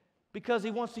because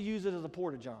he wants to use it as a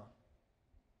porta-john.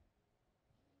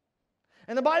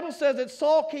 And the Bible says that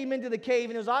Saul came into the cave,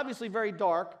 and it was obviously very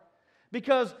dark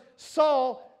because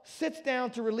Saul sits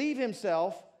down to relieve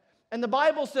himself, and the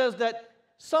Bible says that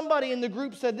somebody in the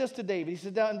group said this to David. He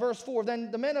said down in verse 4,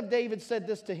 then the men of David said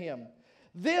this to him,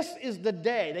 this is the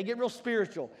day, they get real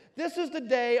spiritual, this is the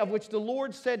day of which the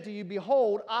Lord said to you,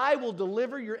 behold, I will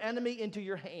deliver your enemy into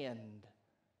your hand,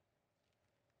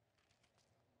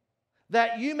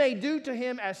 that you may do to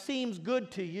him as seems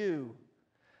good to you.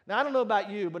 Now, I don't know about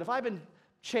you, but if I've been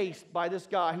chased by this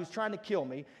guy who's trying to kill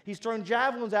me, he's thrown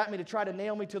javelins at me to try to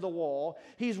nail me to the wall,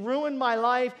 he's ruined my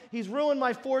life, he's ruined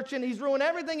my fortune, he's ruined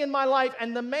everything in my life,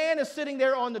 and the man is sitting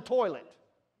there on the toilet.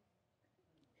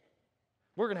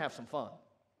 We're going to have some fun.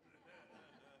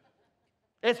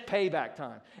 It's payback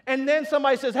time. And then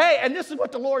somebody says, hey, and this is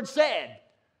what the Lord said.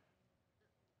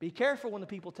 Be careful when the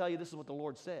people tell you this is what the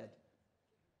Lord said.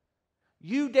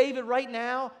 You, David, right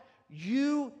now,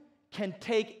 you can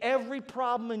take every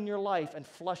problem in your life and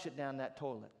flush it down that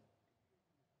toilet.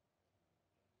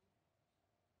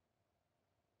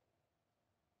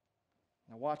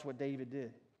 Now watch what David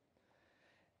did.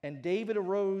 And David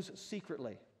arose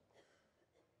secretly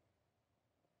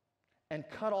and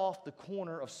cut off the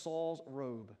corner of Saul's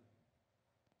robe.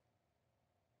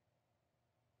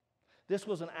 This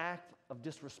was an act of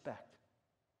disrespect.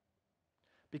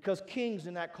 Because kings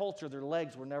in that culture, their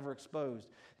legs were never exposed.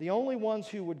 The only ones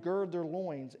who would gird their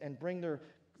loins and bring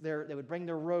they would bring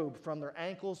their robe from their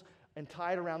ankles and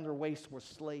tie it around their waist were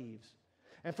slaves.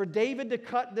 And for David to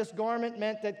cut this garment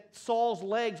meant that Saul's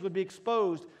legs would be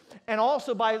exposed. And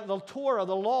also by the Torah,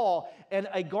 the law, and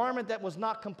a garment that was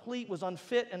not complete was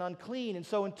unfit and unclean. And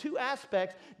so in two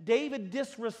aspects, David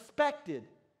disrespected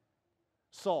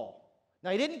Saul.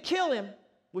 Now he didn't kill him,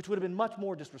 which would have been much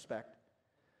more disrespect.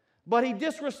 But he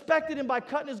disrespected him by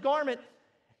cutting his garment.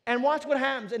 And watch what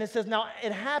happens. And it says, now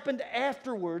it happened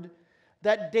afterward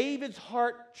that David's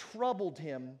heart troubled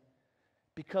him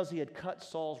because he had cut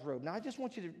Saul's robe. Now, I just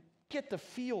want you to get the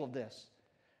feel of this.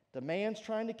 The man's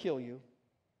trying to kill you,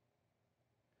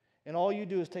 and all you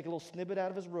do is take a little snippet out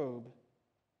of his robe,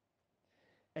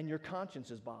 and your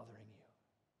conscience is bothering you.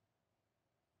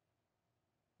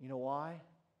 You know why?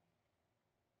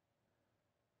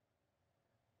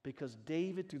 Because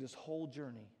David, through this whole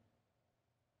journey,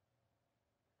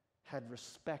 had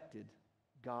respected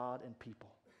God and people.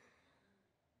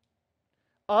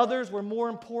 Others were more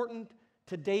important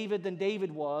to David than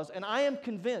David was, and I am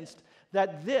convinced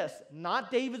that this,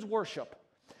 not David's worship,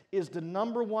 is the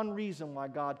number one reason why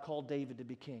God called David to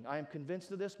be king. I am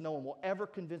convinced of this. No one will ever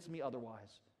convince me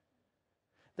otherwise.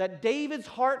 That David's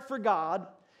heart for God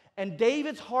and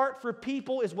David's heart for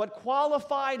people is what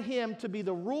qualified him to be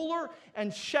the ruler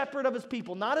and shepherd of his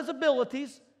people. Not his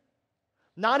abilities,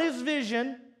 not his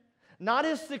vision, not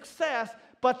his success,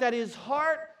 but that his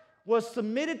heart was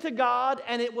submitted to God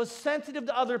and it was sensitive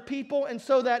to other people. And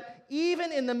so that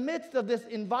even in the midst of this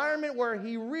environment where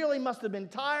he really must have been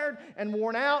tired and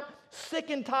worn out,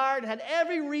 sick and tired, and had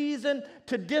every reason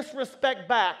to disrespect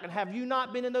back. And have you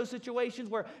not been in those situations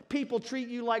where people treat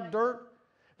you like dirt?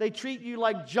 They treat you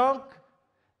like junk.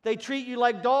 They treat you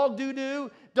like dog doo-doo.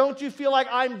 Don't you feel like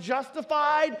I'm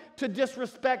justified to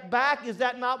disrespect back? Is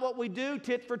that not what we do,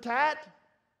 tit for tat?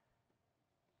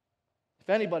 If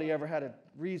anybody ever had a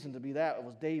reason to be that, it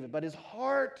was David. But his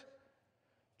heart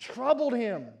troubled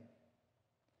him.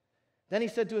 Then he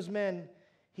said to his men,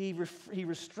 he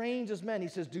restrains his men. He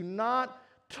says, do not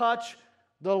touch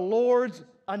the Lord's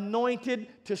anointed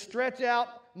to stretch out.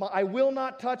 I will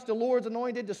not touch the Lord's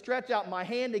anointed to stretch out my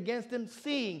hand against him,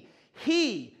 seeing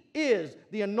he is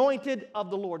the anointed of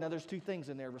the Lord. Now there's two things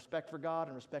in there, respect for God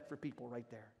and respect for people right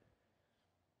there.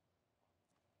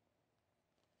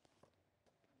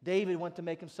 David went to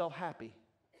make himself happy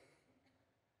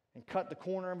and cut the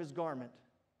corner of his garment.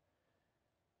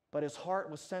 But his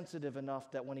heart was sensitive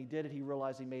enough that when he did it, he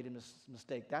realized he made a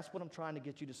mistake. That's what I'm trying to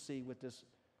get you to see with this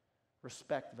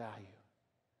respect value.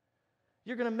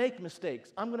 You're going to make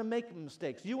mistakes. I'm going to make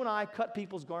mistakes. You and I cut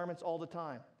people's garments all the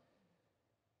time.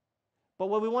 But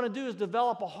what we want to do is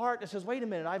develop a heart that says, wait a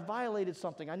minute, I violated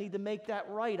something. I need to make that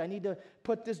right. I need to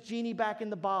put this genie back in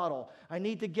the bottle. I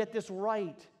need to get this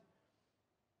right.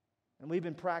 And we've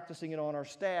been practicing it on our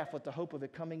staff with the hope of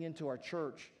it coming into our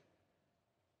church.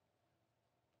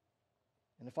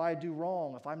 And if I do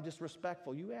wrong, if I'm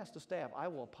disrespectful, you ask the staff, I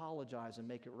will apologize and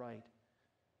make it right.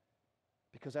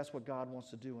 Because that's what God wants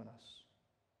to do in us.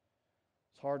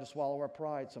 It's hard to swallow our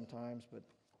pride sometimes, but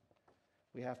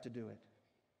we have to do it.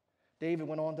 David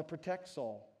went on to protect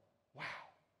Saul. Wow.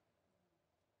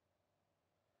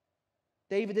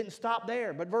 David didn't stop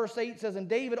there, but verse 8 says, and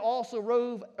David also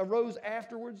arose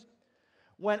afterwards,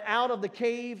 went out of the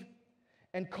cave,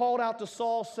 and called out to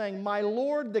Saul, saying, my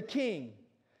lord the king.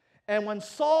 And when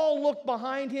Saul looked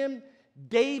behind him,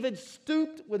 David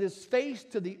stooped with his face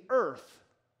to the earth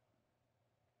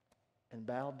and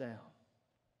bowed down.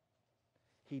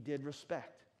 He did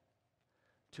respect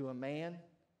to a man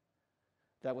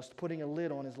that was putting a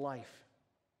lid on his life.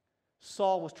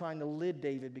 Saul was trying to lid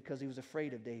David because he was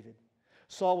afraid of David.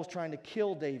 Saul was trying to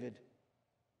kill David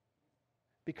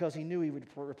because he knew he would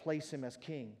replace him as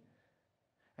king.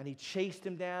 And he chased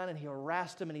him down and he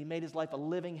harassed him and he made his life a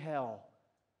living hell.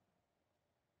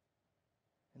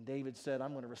 And David said,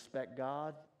 I'm going to respect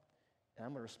God and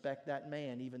I'm going to respect that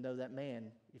man, even though that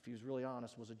man, if he was really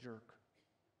honest, was a jerk.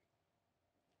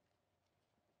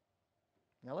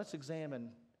 Now let's examine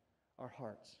our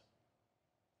hearts.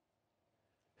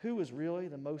 Who is really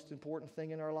the most important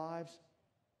thing in our lives?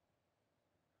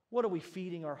 What are we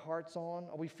feeding our hearts on?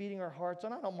 Are we feeding our hearts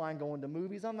on? I don't mind going to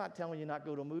movies. I'm not telling you not to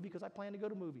go to a movie because I plan to go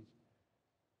to movies.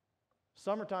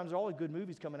 Summertime, there are always good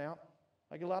movies coming out.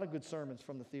 I get a lot of good sermons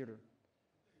from the theater.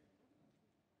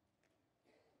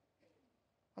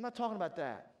 I'm not talking about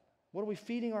that. What are we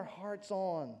feeding our hearts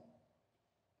on?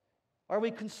 Are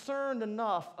we concerned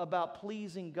enough about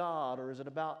pleasing God, or is it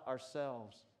about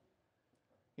ourselves?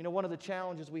 You know, one of the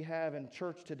challenges we have in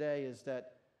church today is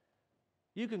that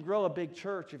you can grow a big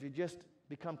church if you just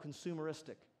become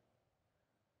consumeristic.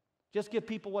 Just give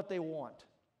people what they want.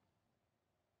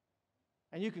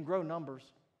 And you can grow numbers.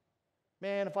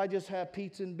 Man, if I just have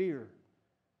pizza and beer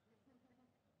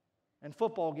and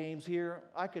football games here,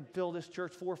 I could fill this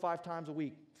church 4 or 5 times a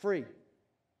week, free.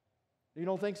 You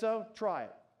don't think so? Try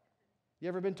it. You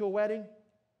ever been to a wedding?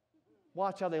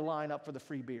 Watch how they line up for the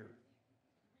free beer.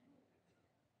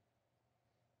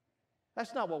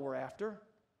 That's not what we're after.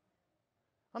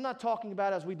 I'm not talking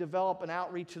about as we develop an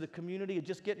outreach to the community and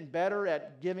just getting better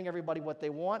at giving everybody what they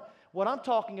want. What I'm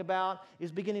talking about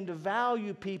is beginning to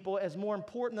value people as more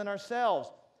important than ourselves.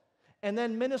 and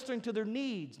then ministering to their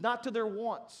needs, not to their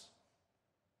wants.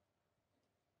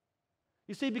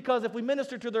 You see, because if we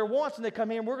minister to their wants and they come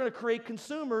here, and we're going to create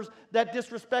consumers that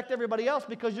disrespect everybody else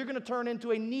because you're going to turn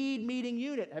into a need-meeting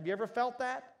unit. Have you ever felt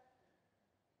that?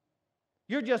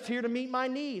 You're just here to meet my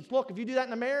needs. Look, if you do that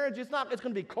in a marriage, it's going to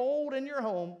be cold in your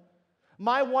home.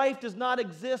 My wife does not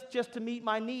exist just to meet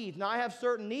my needs. Now, I have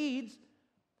certain needs,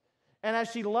 and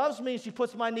as she loves me and she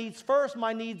puts my needs first,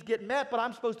 my needs get met, but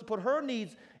I'm supposed to put her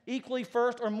needs equally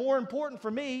first or more important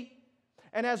for me.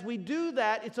 And as we do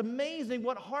that, it's amazing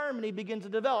what harmony begins to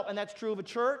develop. And that's true of a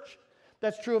church.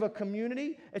 That's true of a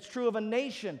community. It's true of a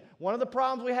nation. One of the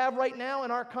problems we have right now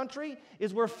in our country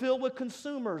is we're filled with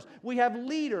consumers. We have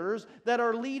leaders that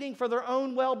are leading for their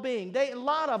own well-being. A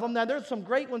lot of them, now there's some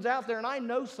great ones out there, and I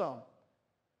know some.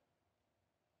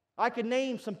 I could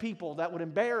name some people that would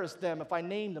embarrass them if I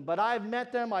named them, but I've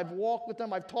met them, I've walked with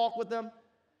them, I've talked with them.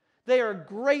 They are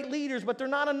great leaders, but there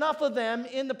are not enough of them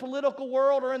in the political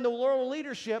world or in the world of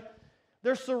leadership.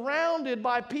 They're surrounded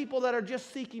by people that are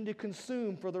just seeking to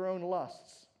consume for their own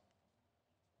lusts.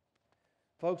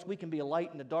 Folks, we can be a light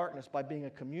in the darkness by being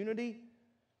a community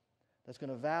that's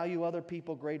going to value other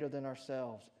people greater than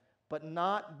ourselves, but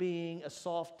not being a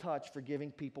soft touch for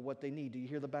giving people what they need. Do you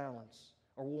hear the balance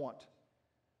or want?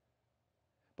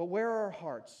 But where are our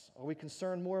hearts? Are we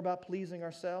concerned more about pleasing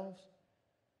ourselves?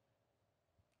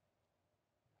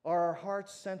 Are our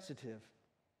hearts sensitive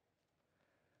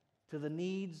to the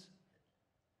needs,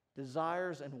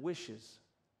 desires, and wishes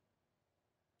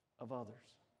of others?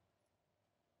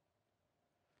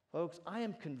 Folks, I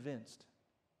am convinced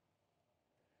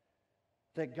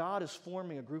that God is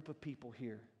forming a group of people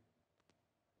here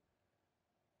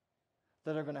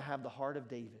that are going to have the heart of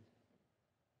David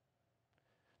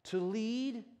to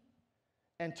lead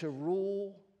and to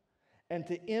rule and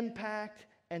to impact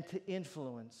and to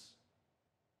influence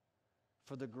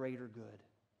for the greater good.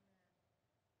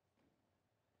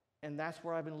 And that's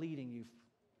where I've been leading you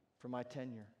for my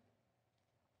tenure.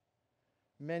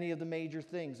 Many of the major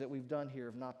things that we've done here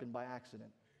have not been by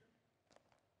accident.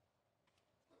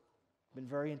 Been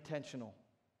very intentional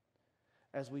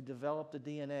as we develop the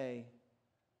DNA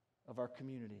of our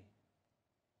community.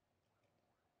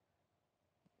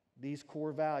 These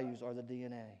core values are the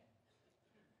DNA.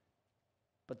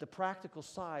 But the practical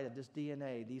side of this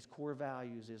DNA, these core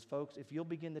values is, folks, if you'll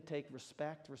begin to take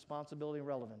respect, responsibility, and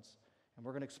relevance, and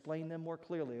we're going to explain them more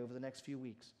clearly over the next few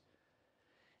weeks,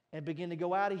 and begin to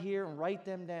go out of here and write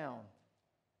them down.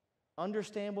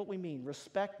 Understand what we mean.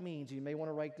 Respect means, you may want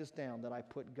to write this down, that I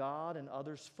put God and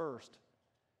others first.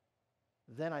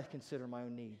 Then I consider my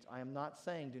own needs. I am not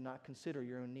saying do not consider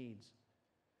your own needs.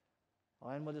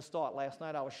 I'll end with this thought. Last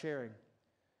night I was sharing.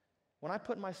 When I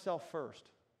put myself first,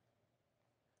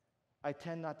 I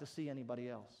tend not to see anybody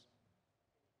else.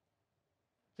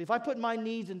 See, if I put my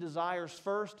needs and desires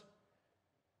first,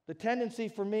 the tendency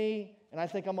for me, and I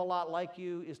think I'm a lot like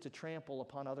you, is to trample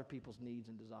upon other people's needs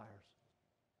and desires.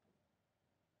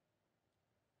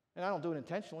 And I don't do it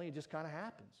intentionally, it just kind of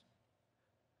happens.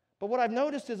 But what I've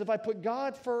noticed is if I put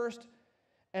God first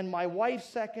and my wife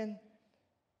second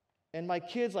and my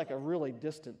kids like a really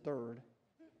distant third,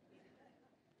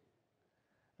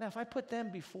 now if I put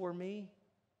them before me,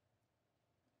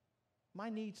 my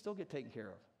needs still get taken care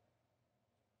of.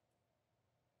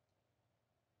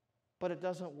 But it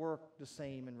doesn't work the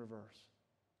same in reverse.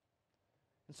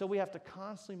 And so we have to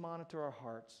constantly monitor our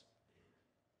hearts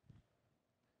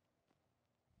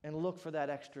and look for that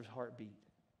extra heartbeat.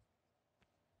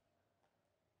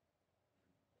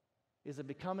 Is it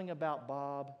becoming about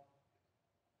Bob?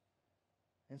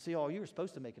 And see, oh, you were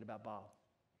supposed to make it about Bob.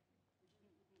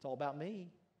 It's all about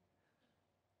me.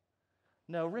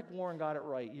 No, Rick Warren got it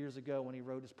right years ago when he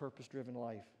wrote his Purpose-Driven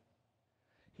Life.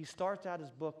 He starts out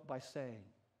his book by saying,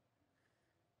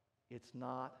 it's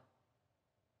not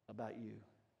about you.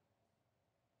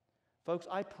 Folks,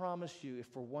 I promise you, if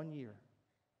for 1 year,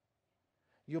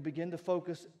 you'll begin to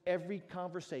focus every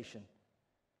conversation,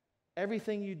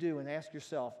 everything you do, and ask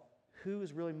yourself, who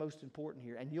is really most important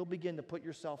here? And you'll begin to put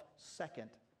yourself second.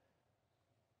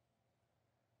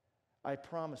 I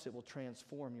promise it will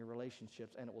transform your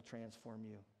relationships and it will transform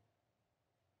you.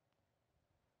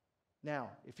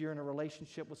 Now, if you're in a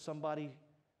relationship with somebody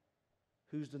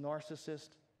who's the narcissist,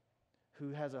 who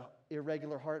has an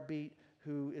irregular heartbeat,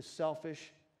 who is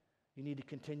selfish, you need to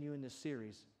continue in this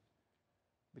series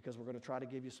because we're going to try to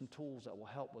give you some tools that will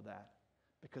help with that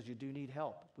because you do need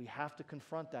help. We have to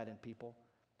confront that in people,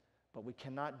 but we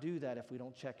cannot do that if we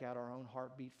don't check out our own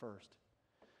heartbeat first.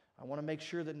 I want to make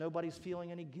sure that nobody's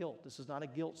feeling any guilt. This is not a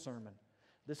guilt sermon.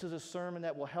 This is a sermon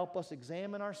that will help us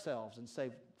examine ourselves and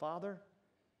say, Father,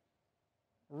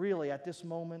 really at this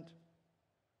moment,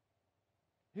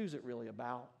 Who's it really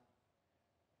about?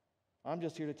 I'm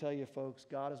just here to tell you, folks,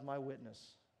 God is my witness.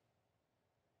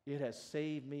 It has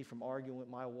saved me from arguing with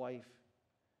my wife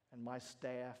and my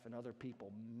staff and other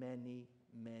people many,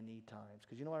 many times.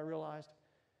 Because you know what I realized?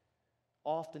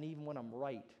 Often, even when I'm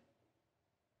right,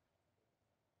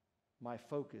 my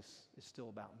focus is still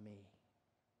about me.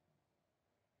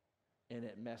 And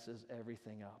it messes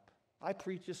everything up. I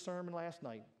preached this sermon last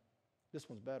night. This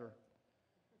one's better,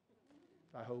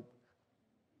 I hope.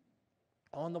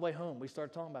 On the way home, we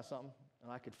started talking about something,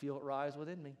 and I could feel it rise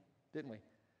within me, didn't we?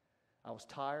 I was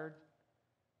tired,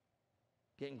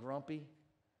 getting grumpy.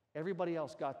 Everybody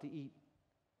else got to eat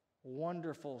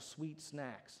wonderful, sweet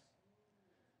snacks.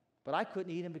 But I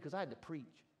couldn't eat them because I had to preach.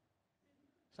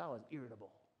 So I was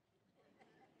irritable.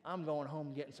 I'm going home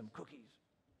and getting some cookies.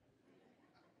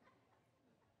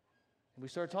 And we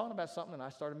started talking about something, and I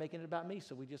started making it about me,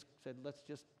 so we just said, let's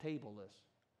just table this.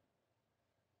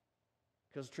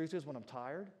 Because the truth is, when I'm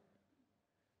tired,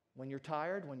 when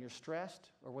you're stressed,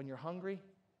 or when you're hungry,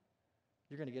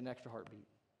 you're going to get an extra heartbeat.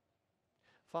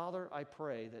 Father, I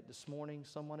pray that this morning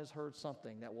someone has heard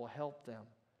something that will help them,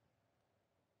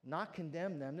 not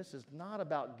condemn them. This is not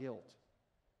about guilt.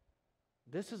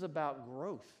 This is about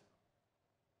growth.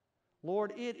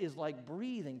 Lord, it is like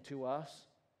breathing to us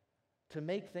to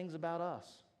make things about us.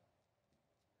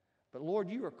 But Lord,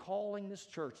 you are calling this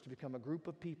church to become a group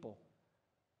of people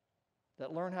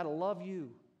that learn how to love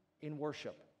you in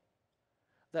worship,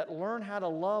 that learn how to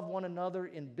love one another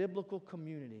in biblical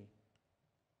community,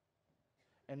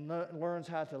 and learns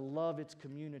how to love its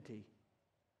community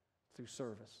through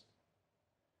service.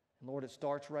 And Lord, it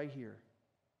starts right here.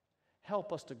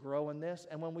 Help us to grow in this,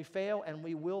 and when we fail, and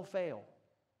we will fail,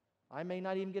 I may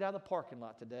not even get out of the parking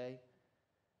lot today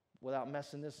without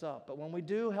messing this up. But when we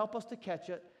do, help us to catch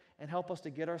it and help us to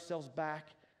get ourselves back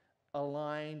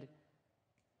aligned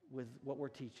with what we're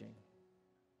teaching.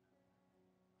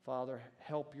 Father,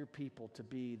 help your people to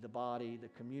be the body, the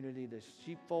community, the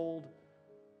sheepfold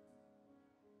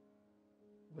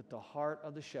with the heart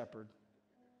of the shepherd,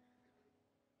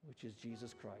 which is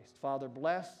Jesus Christ. Father,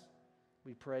 bless,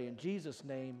 we pray in Jesus'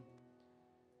 name.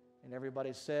 And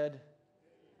everybody said,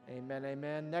 amen,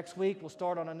 amen. Next week, we'll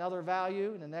start on another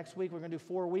value. And the next week, we're going to do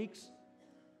 4 weeks.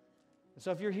 And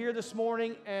so if you're here this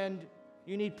morning and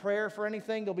you need prayer for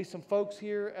anything, there'll be some folks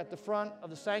here at the front of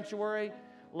the sanctuary.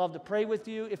 Love to pray with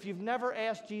you. If you've never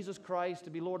asked Jesus Christ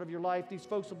to be Lord of your life, these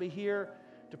folks will be here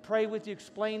to pray with you,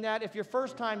 explain that. If you're a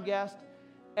first-time guest,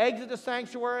 exit the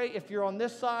sanctuary. If you're on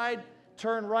this side,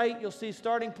 turn right. You'll see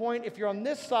starting point. If you're on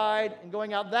this side and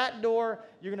going out that door,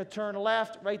 you're going to turn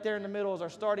left. Right there in the middle is our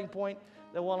starting point.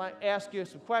 Then we'll ask you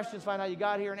some questions, find out how you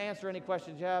got here, and answer any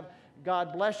questions you have.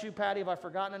 God bless you. Patty, have I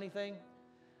forgotten anything?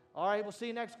 All right, we'll see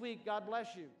you next week. God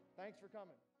bless you. Thanks for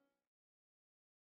coming.